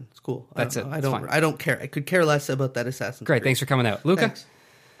 it's fine. It's cool. That's I don't it. know. It's fine. I don't care. I could care less about that Assassin's Great. Creed. Thanks for coming out, Luca. Thanks.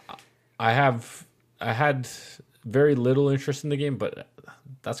 I had very little interest in the game, but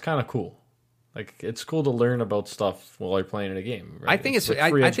that's kind of cool. It's cool to learn about stuff while you're playing in a game. Right? I think it's like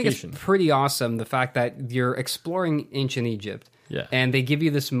free I think it's education. pretty awesome the fact that you're exploring ancient Egypt. Yeah. And they give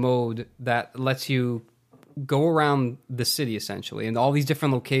you this mode that lets you go around the city essentially and all these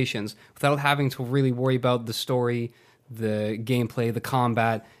different locations without having to really worry about the story, the gameplay, the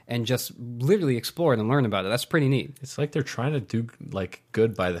combat, and just literally explore it and learn about it. That's pretty neat. It's like they're trying to do like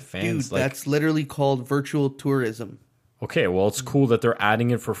good by the fans. Dude, that's literally called virtual tourism. Okay, well, it's cool that they're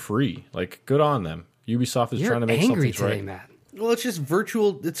adding it for free. Like, good on them. Ubisoft is trying to make something today, right. Matt. Well, it's just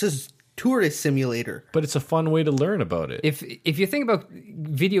virtual. It's just tourist simulator. But it's a fun way to learn about it. If you think about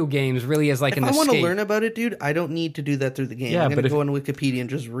video games really as like an If I escape, want to learn about it, dude, I don't need to do that through the game. Yeah, I'm going but to go on Wikipedia and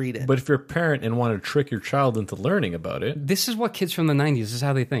just read it. But if you're a parent and want to trick your child into learning about it, this is what kids from the 90s, this is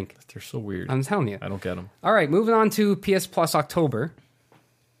how they think. they're so weird. I'm telling you. I don't get them. All right, moving on to PS Plus October.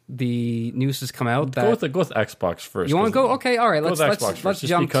 The news has come out that... Go with Xbox first. You want to go? Okay, all right. Let's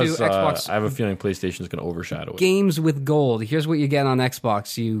jump to Xbox. I have a feeling PlayStation is going to overshadow it. Games with gold. Here's what you get on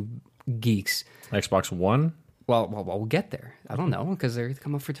Xbox, you geeks. Xbox One? Well, we'll get there. I don't know, because they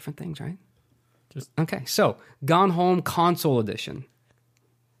come up for different things, right? Okay, so Gone Home Console Edition.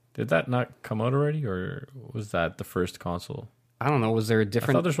 Did that not come out already, or was that the first console? I don't know. Was there a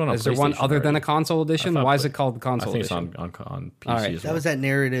different? I thought there's one on is there one other than a console edition? Why is it called the console edition? I think it's on PC All right. as that well. was that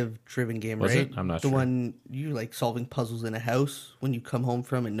narrative-driven game, Was right? it? I'm not the sure. one you like solving puzzles in a house when you come home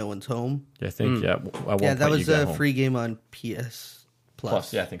from and no one's home. Yeah, I think, yeah. At one Yeah, that point was you got a home. free game on PS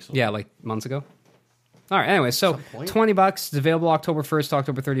Plus. Yeah, I think so. Yeah, like months ago. All right. Anyway, so point. $20. It's available October 1st to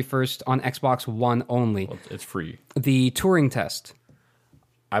October 31st on Xbox One only. Well, it's free. The Turing Test.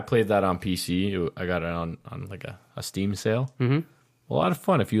 I played that on PC. I got it on like a Steam sale. Mm-hmm. A lot of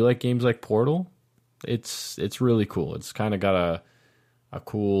fun. If you like games like Portal, it's really cool. It's kind of got a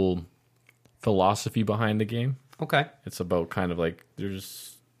cool philosophy behind the game. Okay. It's about kind of like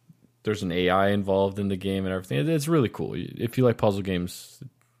there's an AI involved in the game and everything. It's really cool. If you like puzzle games,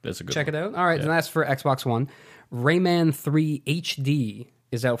 that's a good Check one. it out. All right, Yeah. and that's for Xbox One. Rayman 3 HD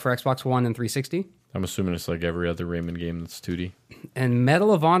is out for Xbox One and 360. I'm assuming it's like every other Rayman game that's 2D. And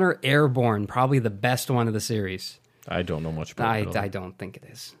Medal of Honor Airborne, probably the best one of the series. I don't know much about it. I don't think it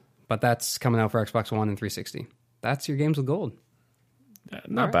is. But that's coming out for Xbox One and 360. That's your games with gold.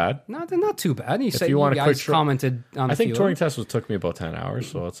 Not bad. They're not too bad. You said you want a guys quick commented on I a think few of them. Turing Test took me about 10 hours,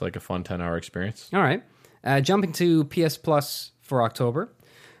 so it's like a fun 10-hour experience. All right. Jumping to PS Plus for October.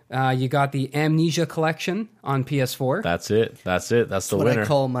 You got the Amnesia Collection on PS4. That's it. That's the What winner. I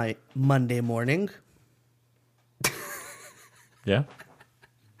call my Monday morning. Yeah.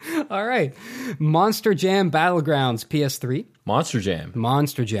 All right. Monster Jam Battlegrounds PS3. Monster Jam.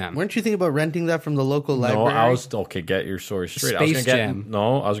 Monster Jam. Weren't you thinking about renting that from the local No, library? I was okay. Get your story straight. Space Jam.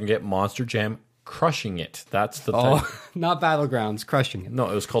 I was gonna get Monster Jam Crushing It. That's the Oh, title. not Battlegrounds. Crushing it. No,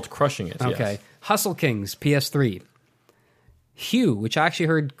 it was called Crushing It. Okay. Yes. Hustle Kings PS3. Hue, which I actually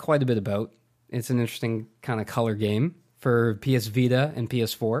heard quite a bit about. It's an interesting kind of color game for PS Vita and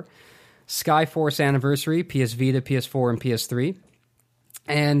PS4. Skyforce Anniversary, PS Vita, PS4, and PS3.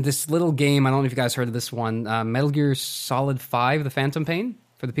 And this little game, I don't know if you guys heard of this one, Metal Gear Solid 5, The Phantom Pain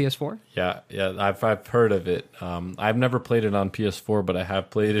for the PS4. Yeah. I've heard of it. I've never played it on PS4, but I have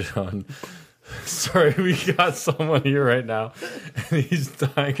played it on. Sorry, we got someone here right now, and he's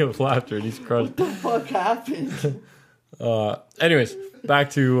dying of laughter, and he's crushed. What the fuck happened? Anyways, back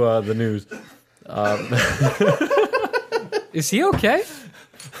to the news. Is he okay?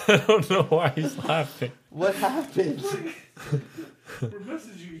 I don't know why he's laughing. What happened? We're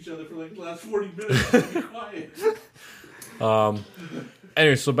messaging each other for like the last 40 minutes. Be quiet.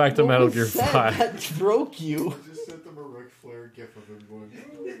 Anyway, so back to Metal Gear 5. That broke you. Just sent them a Ric Flair gif of him going.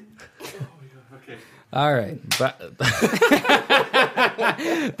 Oh, yeah, okay. All right.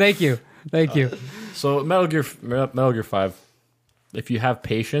 Thank you. So Metal Gear 5. If you have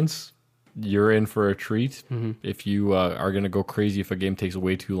patience, you're in for a treat. Mm-hmm. If you are going to go crazy if a game takes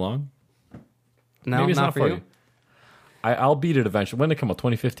way too long, No, maybe it's not not for you. I'll beat it eventually. When did it come out?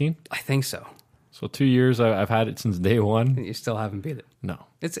 2015. I think so. So 2 years. I've had it since day one. You still haven't beat it. No,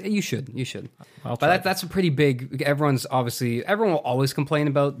 You should. I'll But try. that's a pretty big. Everyone will always complain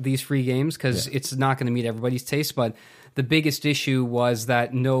about these free games because it's not going to meet everybody's taste. But the biggest issue was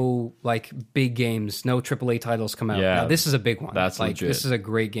that no big games, no AAA titles come out. Yeah, Now, this is a big one. that's legit. This is a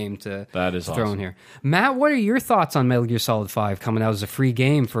great game to That is throw in awesome. here. Matt, what are your thoughts on Metal Gear Solid 5 coming out as a free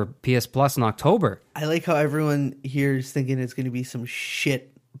game for PS Plus in October? I like how everyone here is thinking it's going to be some shit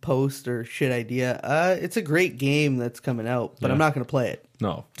post or shit idea. It's a great game that's coming out, but Yeah. I'm not going to play it.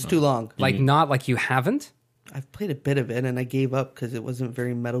 no, It's too long. Not like you haven't. I've played a bit of it and I gave up because it wasn't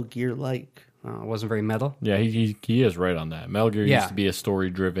very Metal Gear like. It wasn't very metal. Yeah, he is right on that. Metal Gear Yeah. used to be a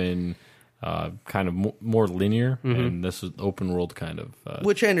story-driven, kind of more linear, and this is open world kind of.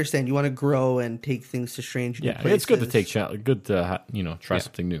 Which I understand. You want to grow and take things to strange new Yeah, places. it's good to take good to try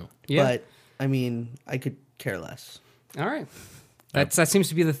something new. Yeah. But, I mean, I could care less. All right. That seems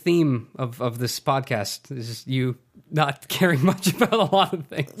to be the theme of this podcast. This is you not caring much about a lot of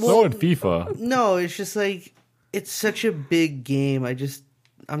things. So in FIFA. No, it's just like it's such a big game.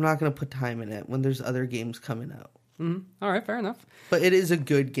 I'm not going to put time in it when there's other games coming out. Mm-hmm. All right, fair enough. But it is a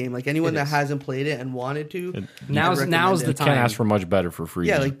good game. Like anyone that hasn't played it and wanted to, now's the time. Can't ask for much better for free.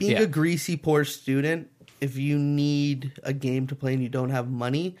 Yeah, like being a greasy poor student. If you need a game to play and you don't have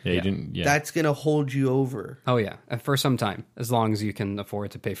money, that's going to hold you over. Oh, yeah. For some time, as long as you can afford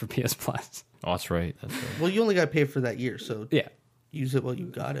to pay for PS Plus. Oh, that's right. Well, you only got to pay for that year, so yeah, use it while you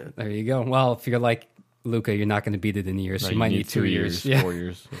got it. There you go. Well, if you're like Luca, you're not going to beat it in a year, so you might need 2 years. 4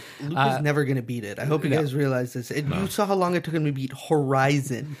 years. Luca's never going to beat it. I hope you guys realize this. You saw how long it took him to beat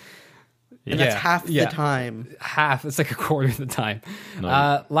Horizon. And that's half the time. Half. It's like a quarter of the time.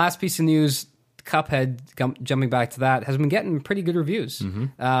 No. Last piece of news. Cuphead, jumping back to that, has been getting pretty good reviews.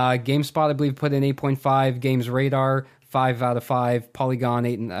 Mm-hmm. GameSpot, I believe, put in 8.5. Games Radar, 5 out of 5. Polygon,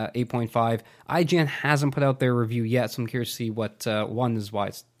 8.5. IGN hasn't put out their review yet, so I'm curious to see what one is why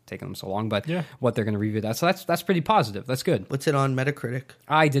it's taking them so long, but what they're going to review that. So that's pretty positive. That's good. What's it on Metacritic?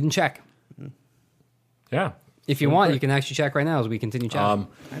 I didn't check. Yeah. If you want, you can actually check right now as we continue chatting.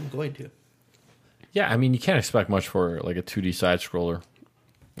 I'm going to. Yeah, I mean, you can't expect much for like a 2D side scroller.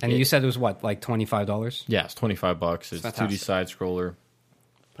 And you said it was what, like $25? Yeah, it's $25. It's a 2D side scroller.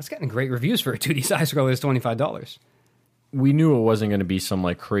 That's getting great reviews for a 2D side scroller. It's $25. We knew it wasn't going to be some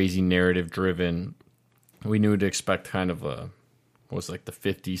like crazy narrative driven. We knew to expect kind of a like the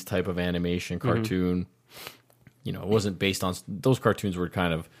 50s type of animation cartoon. Mm-hmm. You know, it wasn't based on those cartoons were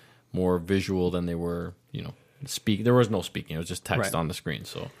kind of more visual than they were. You know, there was no speaking. It was just text on the screen.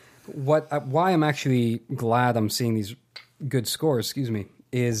 So why I'm actually glad I'm seeing these good scores. Excuse me.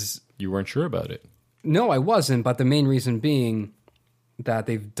 Is you weren't sure about it? No, I wasn't. But the main reason being that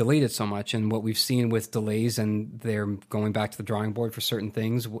they've delayed it so much, and what we've seen with delays, and they're going back to the drawing board for certain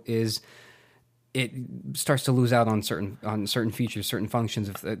things, is it starts to lose out on certain features, certain functions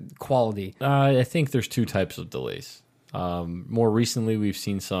of quality. I think there's two types of delays. More recently, we've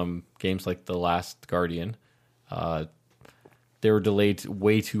seen some games like The Last Guardian. They were delayed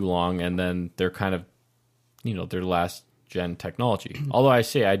way too long, and then they're kind of, their last gen technology. Although I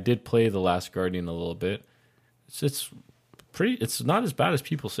did play The Last Guardian a little bit. It's not as bad as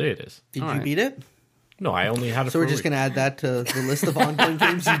people say it is. Did you beat it? No, I only had it. So we're just going to add that to the list of ongoing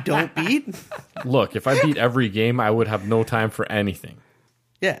games you don't beat? Look, if I beat every game, I would have no time for anything.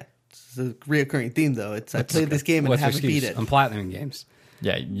 Yeah. It's a reoccurring theme, though. I played this game and haven't beat it. I'm platinum games.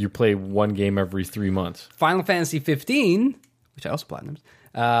 Yeah, you play one game every 3 months. Final Fantasy 15, which I also platinumed,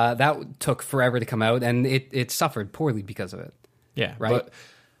 that took forever to come out, and it suffered poorly because of it. Yeah, right. But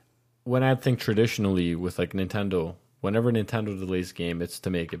when I think traditionally with like Nintendo, whenever Nintendo delays a game, it's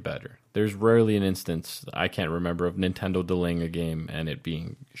to make it better. There's rarely an instance I can't remember of Nintendo delaying a game and it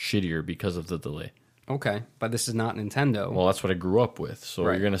being shittier because of the delay. Okay, but this is not Nintendo. Well, that's what I grew up with. So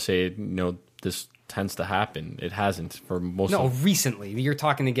you're going to say, this tends to happen. It hasn't for most No, recently. You're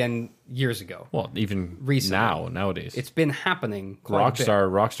talking again years ago. Well, even recently. Nowadays. It's been happening quite a bit.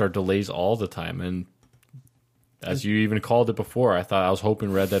 Rockstar delays all the time. And as you even called it before, I was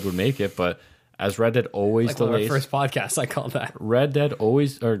hoping Red Dead would make it, but as Red Dead always delays. Our first podcast, I called that.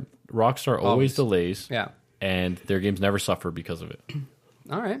 Rockstar always delays. Yeah. And their games never suffer because of it.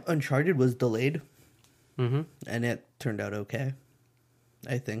 All right. Uncharted was delayed. Mm-hmm. And it turned out okay,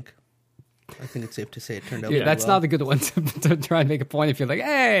 I think. I think it's safe to say it turned out that's well. not a good one to try and make a point if you're like,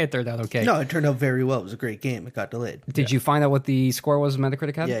 hey, it turned out okay. No, it turned out very well. It was a great game. It got delayed. Did you find out what the score was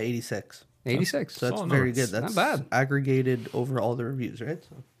Metacritic had? Yeah, 86. 86. So that's very good. That's not bad. Aggregated over all the reviews, right?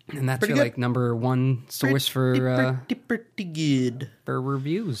 So. And that's your like number one source for pretty good for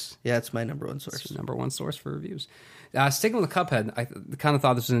reviews. Yeah, it's my number one source. It's number one source for reviews. Sticking with Cuphead, I kind of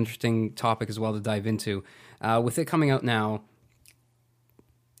thought this was an interesting topic as well to dive into. With it coming out now,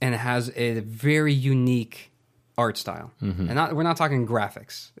 and it has a very unique art style, and we're not talking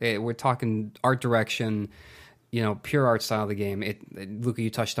graphics. We're talking art direction. Pure art style of the game. Luca, you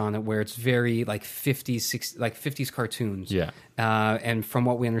touched on it, where it's very like 50s, 60s, like 50s cartoons. Yeah. And from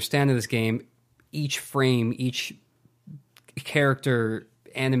what we understand of this game, each frame, each character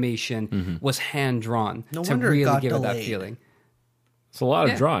animation was hand drawn to really give it that feeling. It's a lot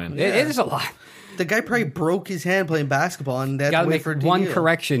of drawing. It is a lot. The guy probably broke his hand playing basketball, and they had to wait for one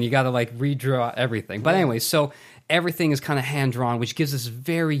correction. You got to like redraw everything. But anyway, so everything is kind of hand drawn, which gives this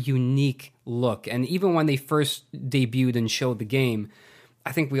very unique look. And even when they first debuted and showed the game,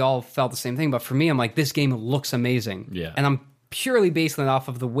 I think we all felt the same thing. But for me, I'm like, this game looks amazing. Yeah. And I'm purely basing it off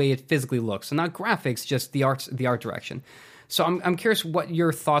of the way it physically looks, so not graphics, just the art direction. So I'm curious what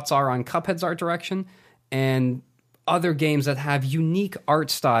your thoughts are on Cuphead's art direction, and other games that have unique art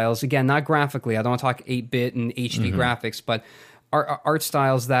styles. Again, not graphically. I don't want to talk 8-bit and HD graphics, but art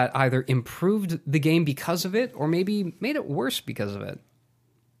styles that either improved the game because of it or maybe made it worse because of it.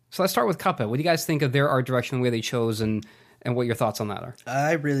 So let's start with Cuphead. What do you guys think of their art direction, the way they chose, and what your thoughts on that are?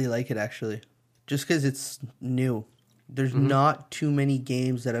 I really like it, actually. Just because it's new. There's not too many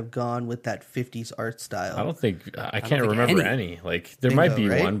games that have gone with that 50s art style. I can't remember any. Like, there might be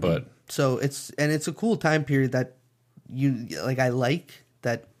one, but... So it's a cool time period that I like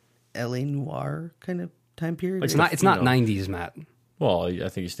that LA Noir kind of time period. Like it's not 90s, Matt. Well, I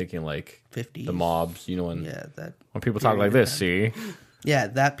think he's thinking like 50s. The mobs, when people talk like this, see? Yeah,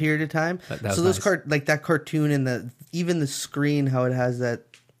 that period of time. That so those nice. That cartoon and even the screen, how it has that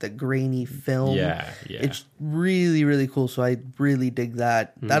grainy film. Yeah. It's really, really cool. So I really dig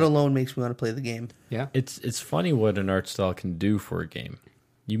that. That alone makes me want to play the game. Yeah. It's funny what an art style can do for a game.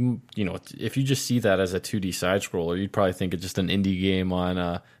 You if you just see that as a 2D side scroller, you'd probably think it's just an indie game on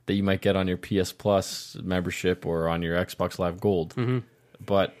that you might get on your PS Plus membership or on your Xbox Live Gold. Mm-hmm.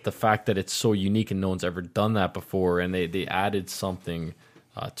 But the fact that it's so unique and no one's ever done that before, and they added something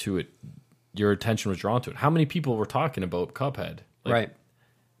to it, your attention was drawn to it. How many people were talking about Cuphead? Right.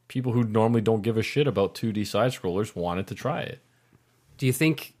 People who normally don't give a shit about 2D side scrollers wanted to try it. Do you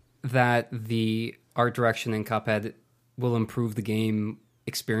think that the art direction in Cuphead will improve the game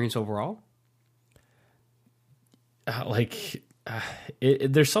experience overall?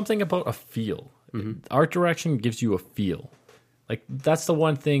 There's something about a feel. Art direction gives you a feel. Like, that's the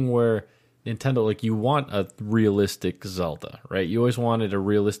one thing where Nintendo, you want a realistic Zelda, right? You always wanted a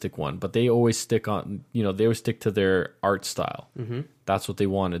realistic one, but they always stick to their art style. That's what they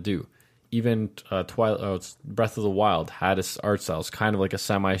want to do. Even Breath of the Wild had its art style. It's kind of like a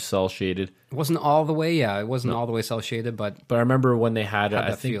semi-cell shaded. It wasn't all the way, all the way cell shaded, but I remember when they had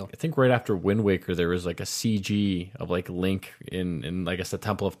that feel. I think right after Wind Waker there was like a CG of like Link in I guess the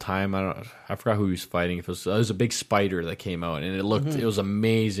Temple of Time. I forgot who he was fighting. It was a big spider that came out, and it was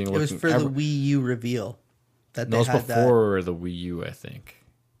amazing looking. It was for the Wii U reveal that they was had before the Wii U, I think.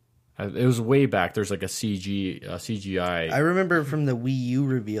 It was way back. There's like a CGI. I remember from the Wii U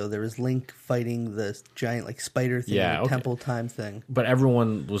reveal, there was Link fighting the giant spider thing, Temple Time thing. But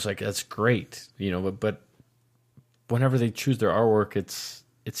everyone was like, "That's great," But whenever they choose their artwork,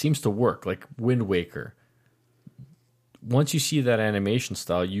 it seems to work. Like Wind Waker. Once you see that animation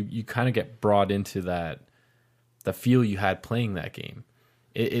style, you kind of get brought into the feel you had playing that game.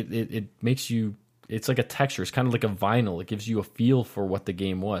 It makes you. It's like a texture. It's kind of like a vinyl. It gives you a feel for what the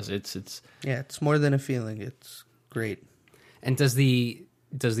game was. It's more than a feeling. It's great. And does the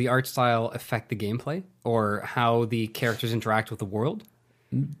art style affect the gameplay or how the characters interact with the world?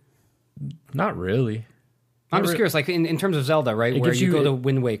 Not really. I'm just curious, like in terms of Zelda, right, where you go to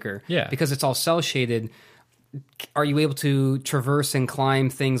Wind Waker, because it's all cell shaded. Are you able to traverse and climb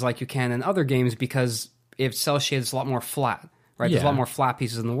things like you can in other games? Because if cell shaded, it's a lot more flat. Right, there's a lot more flat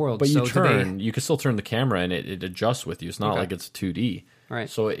pieces in the world. But you can still turn the camera and it adjusts with you. It's not like it's 2D. Right.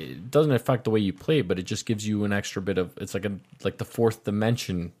 So it doesn't affect the way you play, but it just gives you an extra bit of, it's like the fourth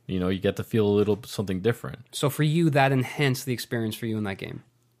dimension. You get to feel a little something different. So for you, that enhanced the experience for you in that game?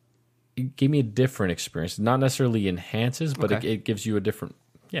 It gave me a different experience. Not necessarily enhances, but it gives you a different,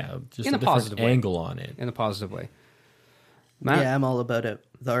 just in a different angle on it. In a positive way. Matt? Yeah, I'm all about it.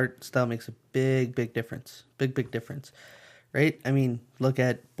 The art style makes a big, big difference. Big difference. Right? I mean, look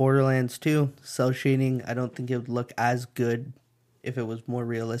at Borderlands 2, cell shading. I don't think it would look as good if it was more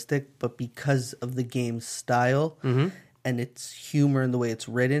realistic, but because of the game's style and its humor and the way it's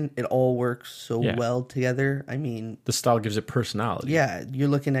written, it all works so well together. I mean, the style gives it personality. Yeah, you're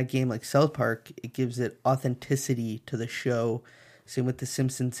looking at a game like South Park, it gives it authenticity to the show. Same with The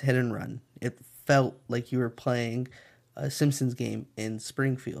Simpsons Hit and Run. It felt like you were playing a Simpsons game in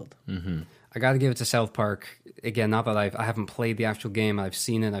Springfield. I got to give it to South Park. Again, not that I haven't played the actual game. I've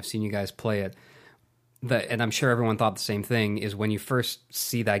seen it. I've seen you guys play it. And I'm sure everyone thought the same thing, is when you first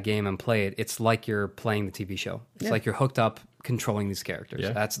see that game and play it, it's like you're playing the TV show. It's like you're hooked up controlling these characters.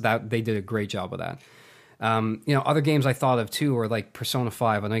 Yeah. They did a great job with that. Other games I thought of too were like Persona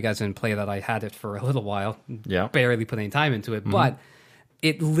 5. I know you guys didn't play that. I had it for a little while. Yeah. Barely put any time into it. But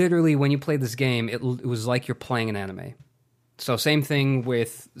it literally, when you play this game, it was like you're playing an anime. So same thing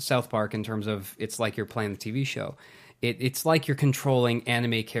with South Park in terms of it's like you're playing the TV show. It's like you're controlling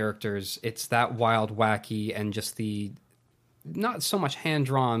anime characters. It's that wild, wacky, and just the not so much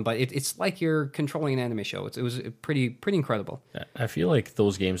hand-drawn, but it's like you're controlling an anime show. It was pretty incredible. I feel like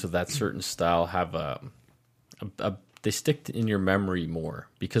those games of that certain style have they stick in your memory more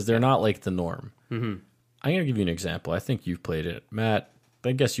because they're not like the norm. I'm going to give you an example. I think you've played it. Matt,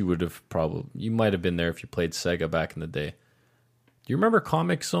 I guess you might have been there if you played Sega back in the day. Do you remember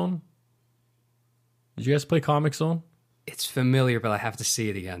Comic Zone? Did you guys play Comic Zone? It's familiar, but I have to see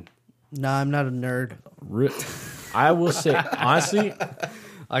it again. No, I'm not a nerd. I will say, honestly,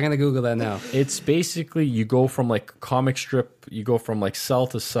 I'm going to Google that now. it's basically you go from like comic strip, you go from like cell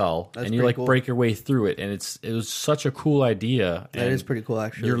to cell, and you like cool. break your way through it. And it was such a cool idea. That is pretty cool,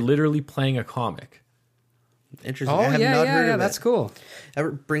 actually. You're literally playing a comic. Interesting. Oh, I have not heard of that's it. cool.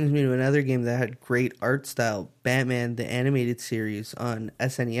 That brings me to another game that had great art style. Batman, the animated series on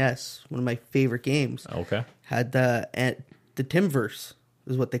SNES. One of my favorite games. Okay. Had the Timverse,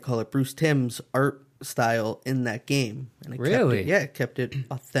 is what they call it. Bruce Timm's art style in that game. And it kept it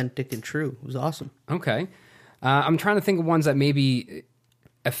authentic and true. It was awesome. Okay. I'm trying to think of ones that maybe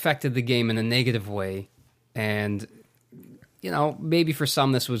affected the game in a negative way. And, maybe for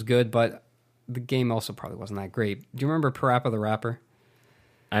some this was good, but the game also probably wasn't that great. Do you remember Parappa the Rapper?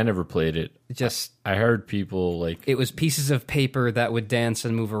 I never played it. I heard people like... It was pieces of paper that would dance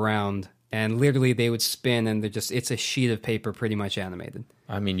and move around, and literally they would spin, and it's a sheet of paper pretty much animated.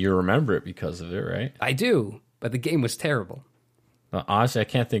 I mean, you remember it because of it, right? I do, but the game was terrible. Honestly, I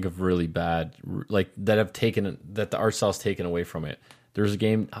can't think of really bad, like, that the art style's taken away from it. There's a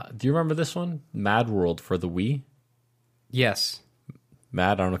game... do you remember this one? Mad World for the Wii? Yes.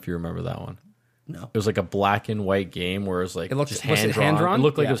 Mad, I don't know if you remember that one. No. It was like a black and white game where it was like was it hand-drawn? It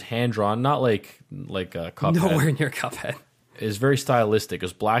looked like it was hand drawn, not like a Cuphead. Nowhere near Cuphead. It was very stylistic. It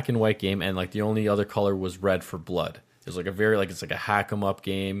was black and white game, and like the only other color was red for blood. It was like it's like a hack 'em up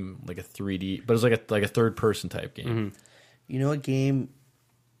game, like a 3D, but it was like a third person type game. Mm-hmm. You know what game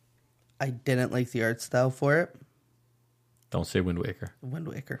I didn't like the art style for it? Don't say Wind Waker. Wind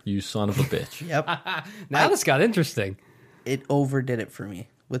Waker. You son of a bitch. Yep. Now this got interesting. It overdid it for me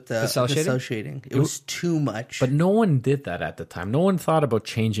with the cell cell shading? shading. It was too much. But no one did that at the time. No one thought about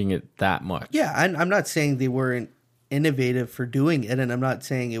changing it that much. Yeah, I'm not saying they weren't innovative for doing it, and I'm not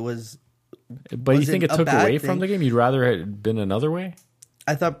saying it was... But you think it a took bad away thing. from the game? You'd rather it had been another way?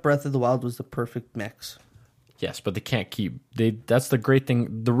 I thought Breath of the Wild was the perfect mix. Yes, but they can't that's the great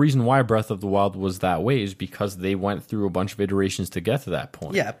thing. The reason why Breath of the Wild was that way is because they went through a bunch of iterations to get to that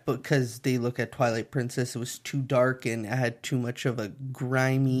point. Yeah, because they look at Twilight Princess, it was too dark and it had too much of a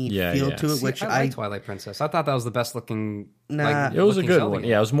grimy feel to it, See, which I like Twilight Princess. I thought that was the best looking. Nah. It was a good Zelda one.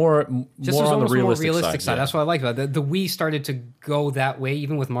 game. Yeah, it was more on the realistic side. Yeah. That's what I liked about it. The Wii started to go that way,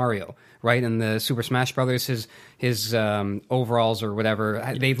 even with Mario, right? And the Super Smash Brothers, his overalls or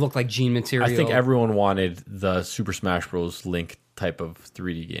whatever, they look like jean material. I think everyone wanted the Super Smash Bros. Link type of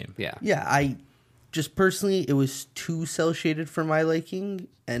 3D game. Yeah. Yeah, I just personally, it was too cell shaded for my liking,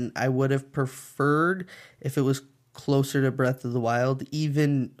 and I would have preferred if it was closer to Breath of the Wild,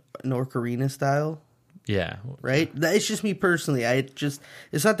 even an Ocarina style. Yeah. Right? It's just me personally. It's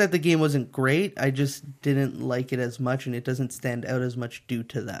not that the game wasn't great. I just didn't like it as much, and it doesn't stand out as much due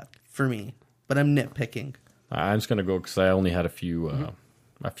to that for me. But I'm nitpicking. I'm just gonna go because I only had a few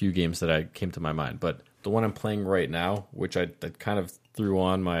games that I came to my mind. But the one I'm playing right now, which I kind of threw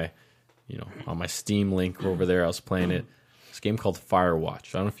on my, on my Steam link over there, I was playing it. This game called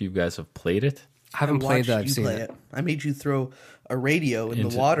Firewatch. I don't know if you guys have played it. I haven't played that. I've you seen play it. I made you throw a radio in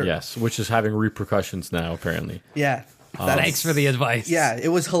the water. Yes, which is having repercussions now, apparently. Yeah. Thanks for the advice. Yeah, it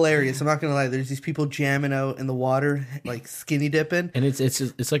was hilarious. I'm not gonna lie. There's these people jamming out in the water, like skinny dipping. And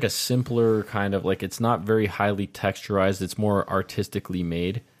it's like a simpler kind of, like, it's not very highly texturized. It's more artistically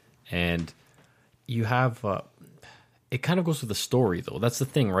made, and you have it kind of goes with the story, though. That's the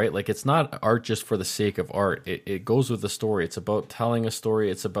thing, right? Like, it's not art just for the sake of art. It goes with the story. It's about telling a story.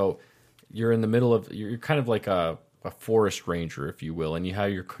 It's about you're kind of like a forest ranger, if you will, and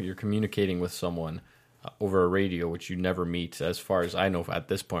you're communicating with someone over a radio, which you never meet, as far as I know at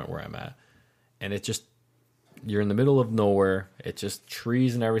this point where I'm at. And you're in the middle of nowhere. It's just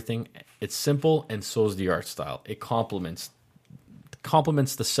trees and everything. It's simple, and so is the art style. It complements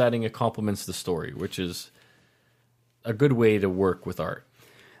the setting. It complements the story, which is a good way to work with art.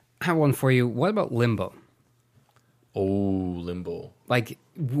 I have one for you. What about Limbo? Oh, Limbo. Like,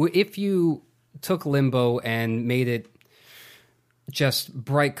 if you took Limbo and made it just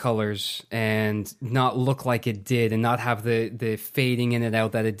bright colors and not look like it did, and not have the fading in and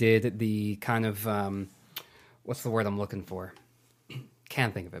out that it did, the kind of what's the word I'm looking for?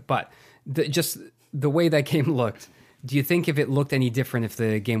 Can't think of it. But just the way that game looked, do you think if it looked any different, if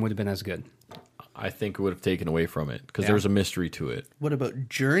the game would have been as good? I think it would have taken away from it because there was a mystery to it. What about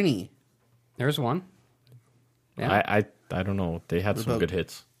Journey? There's one. Yeah. I don't know. They had some good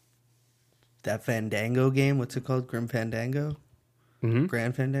hits. That Fandango game, what's it called? Grim Fandango? Mm-hmm.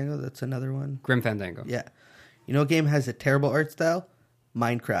 Grand Fandango, that's another one. Grim Fandango. Yeah. You know what game has a terrible art style?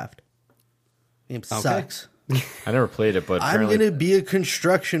 Minecraft. Game sucks. I never played it, but I'm gonna be a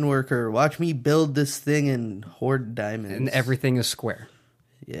construction worker. Watch me build this thing and hoard diamonds. And everything is square.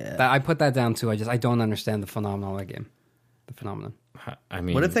 Yeah. I put that down too. I don't understand the phenomenon of that game. The phenomenon. I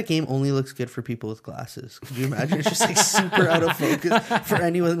mean, what if that game only looks good for people with glasses? Could you imagine? It's just like super out of focus for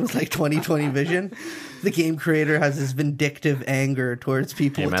anyone with like 20/20 vision. The game creator has this vindictive anger towards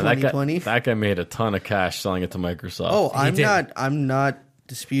people with 20/20. That guy made a ton of cash selling it to Microsoft. Oh, I'm not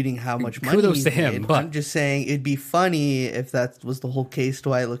disputing how much money Kudos he to him, made. but I'm just saying it'd be funny if that was the whole case to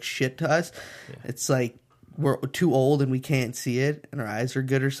why it looks shit to us. Yeah. It's like we're too old and we can't see it and our eyes are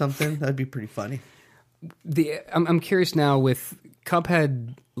good or something. That'd be pretty funny. I'm curious now, with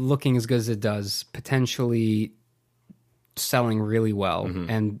Cuphead looking as good as it does, potentially selling really well,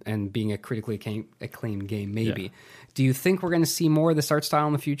 and being a critically acclaimed game, maybe. Yeah. Do you think we're going to see more of this art style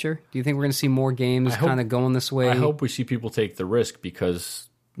in the future? Do you think we're going to see more games kind of going this way? I hope we see people take the risk because,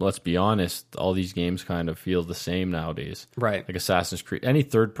 let's be honest, all these games kind of feel the same nowadays. Right. Like Assassin's Creed. Any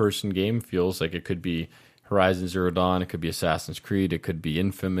third-person game feels like it could be Horizon Zero Dawn, it could be Assassin's Creed, it could be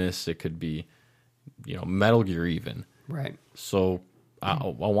Infamous, it could be, Metal Gear even. Right. So I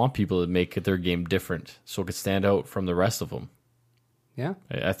want people to make their game different so it could stand out from the rest of them. Yeah.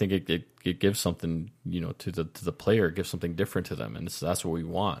 I think it gives something, to the player, it gives something different to them, and that's what we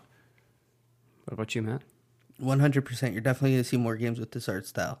want. What about you, Matt? 100%. You're definitely going to see more games with this art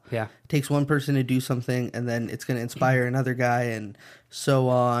style. Yeah. It takes one person to do something, and then it's going to inspire another guy, and so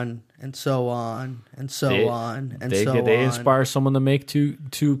on, and so on, and so on, and so on. They inspire someone to make two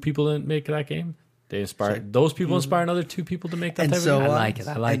people to make that game. They inspire those people. Inspire another two people to make that type of game. I like it.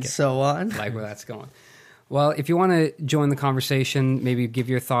 And so on. I like where that's going. Well, if you want to join the conversation, maybe give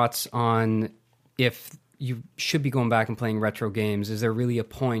your thoughts on if you should be going back and playing retro games. Is there really a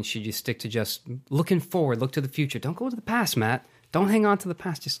point? Should you stick to just looking forward, look to the future? Don't go to the past, Matt. Don't hang on to the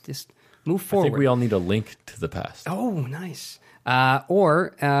past. Just move forward. I think we all need a link to the past. Oh, nice.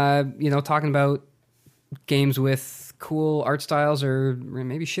 Or talking about games with cool art styles or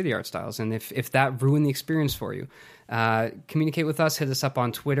maybe shitty art styles, and if that ruined the experience for you, communicate with us. Hit us up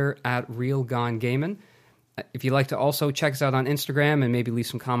on Twitter at RealGoneGaming. If you'd like to also check us out on Instagram and maybe leave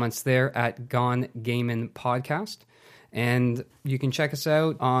some comments there at Gone Gaming Podcast. And you can check us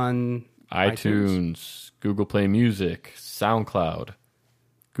out on iTunes, Google Play Music, SoundCloud,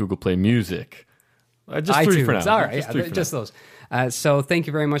 Google Play Music. Just iTunes. 3 for now. All right, just those. So thank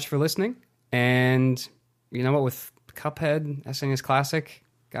you very much for listening. And you know what? With Cuphead, SNES Classic,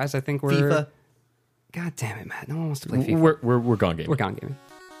 guys, I think we're... FIFA. God damn it, Matt. No one wants to play FIFA. We're Gone Gaming. We're Gone Gaming.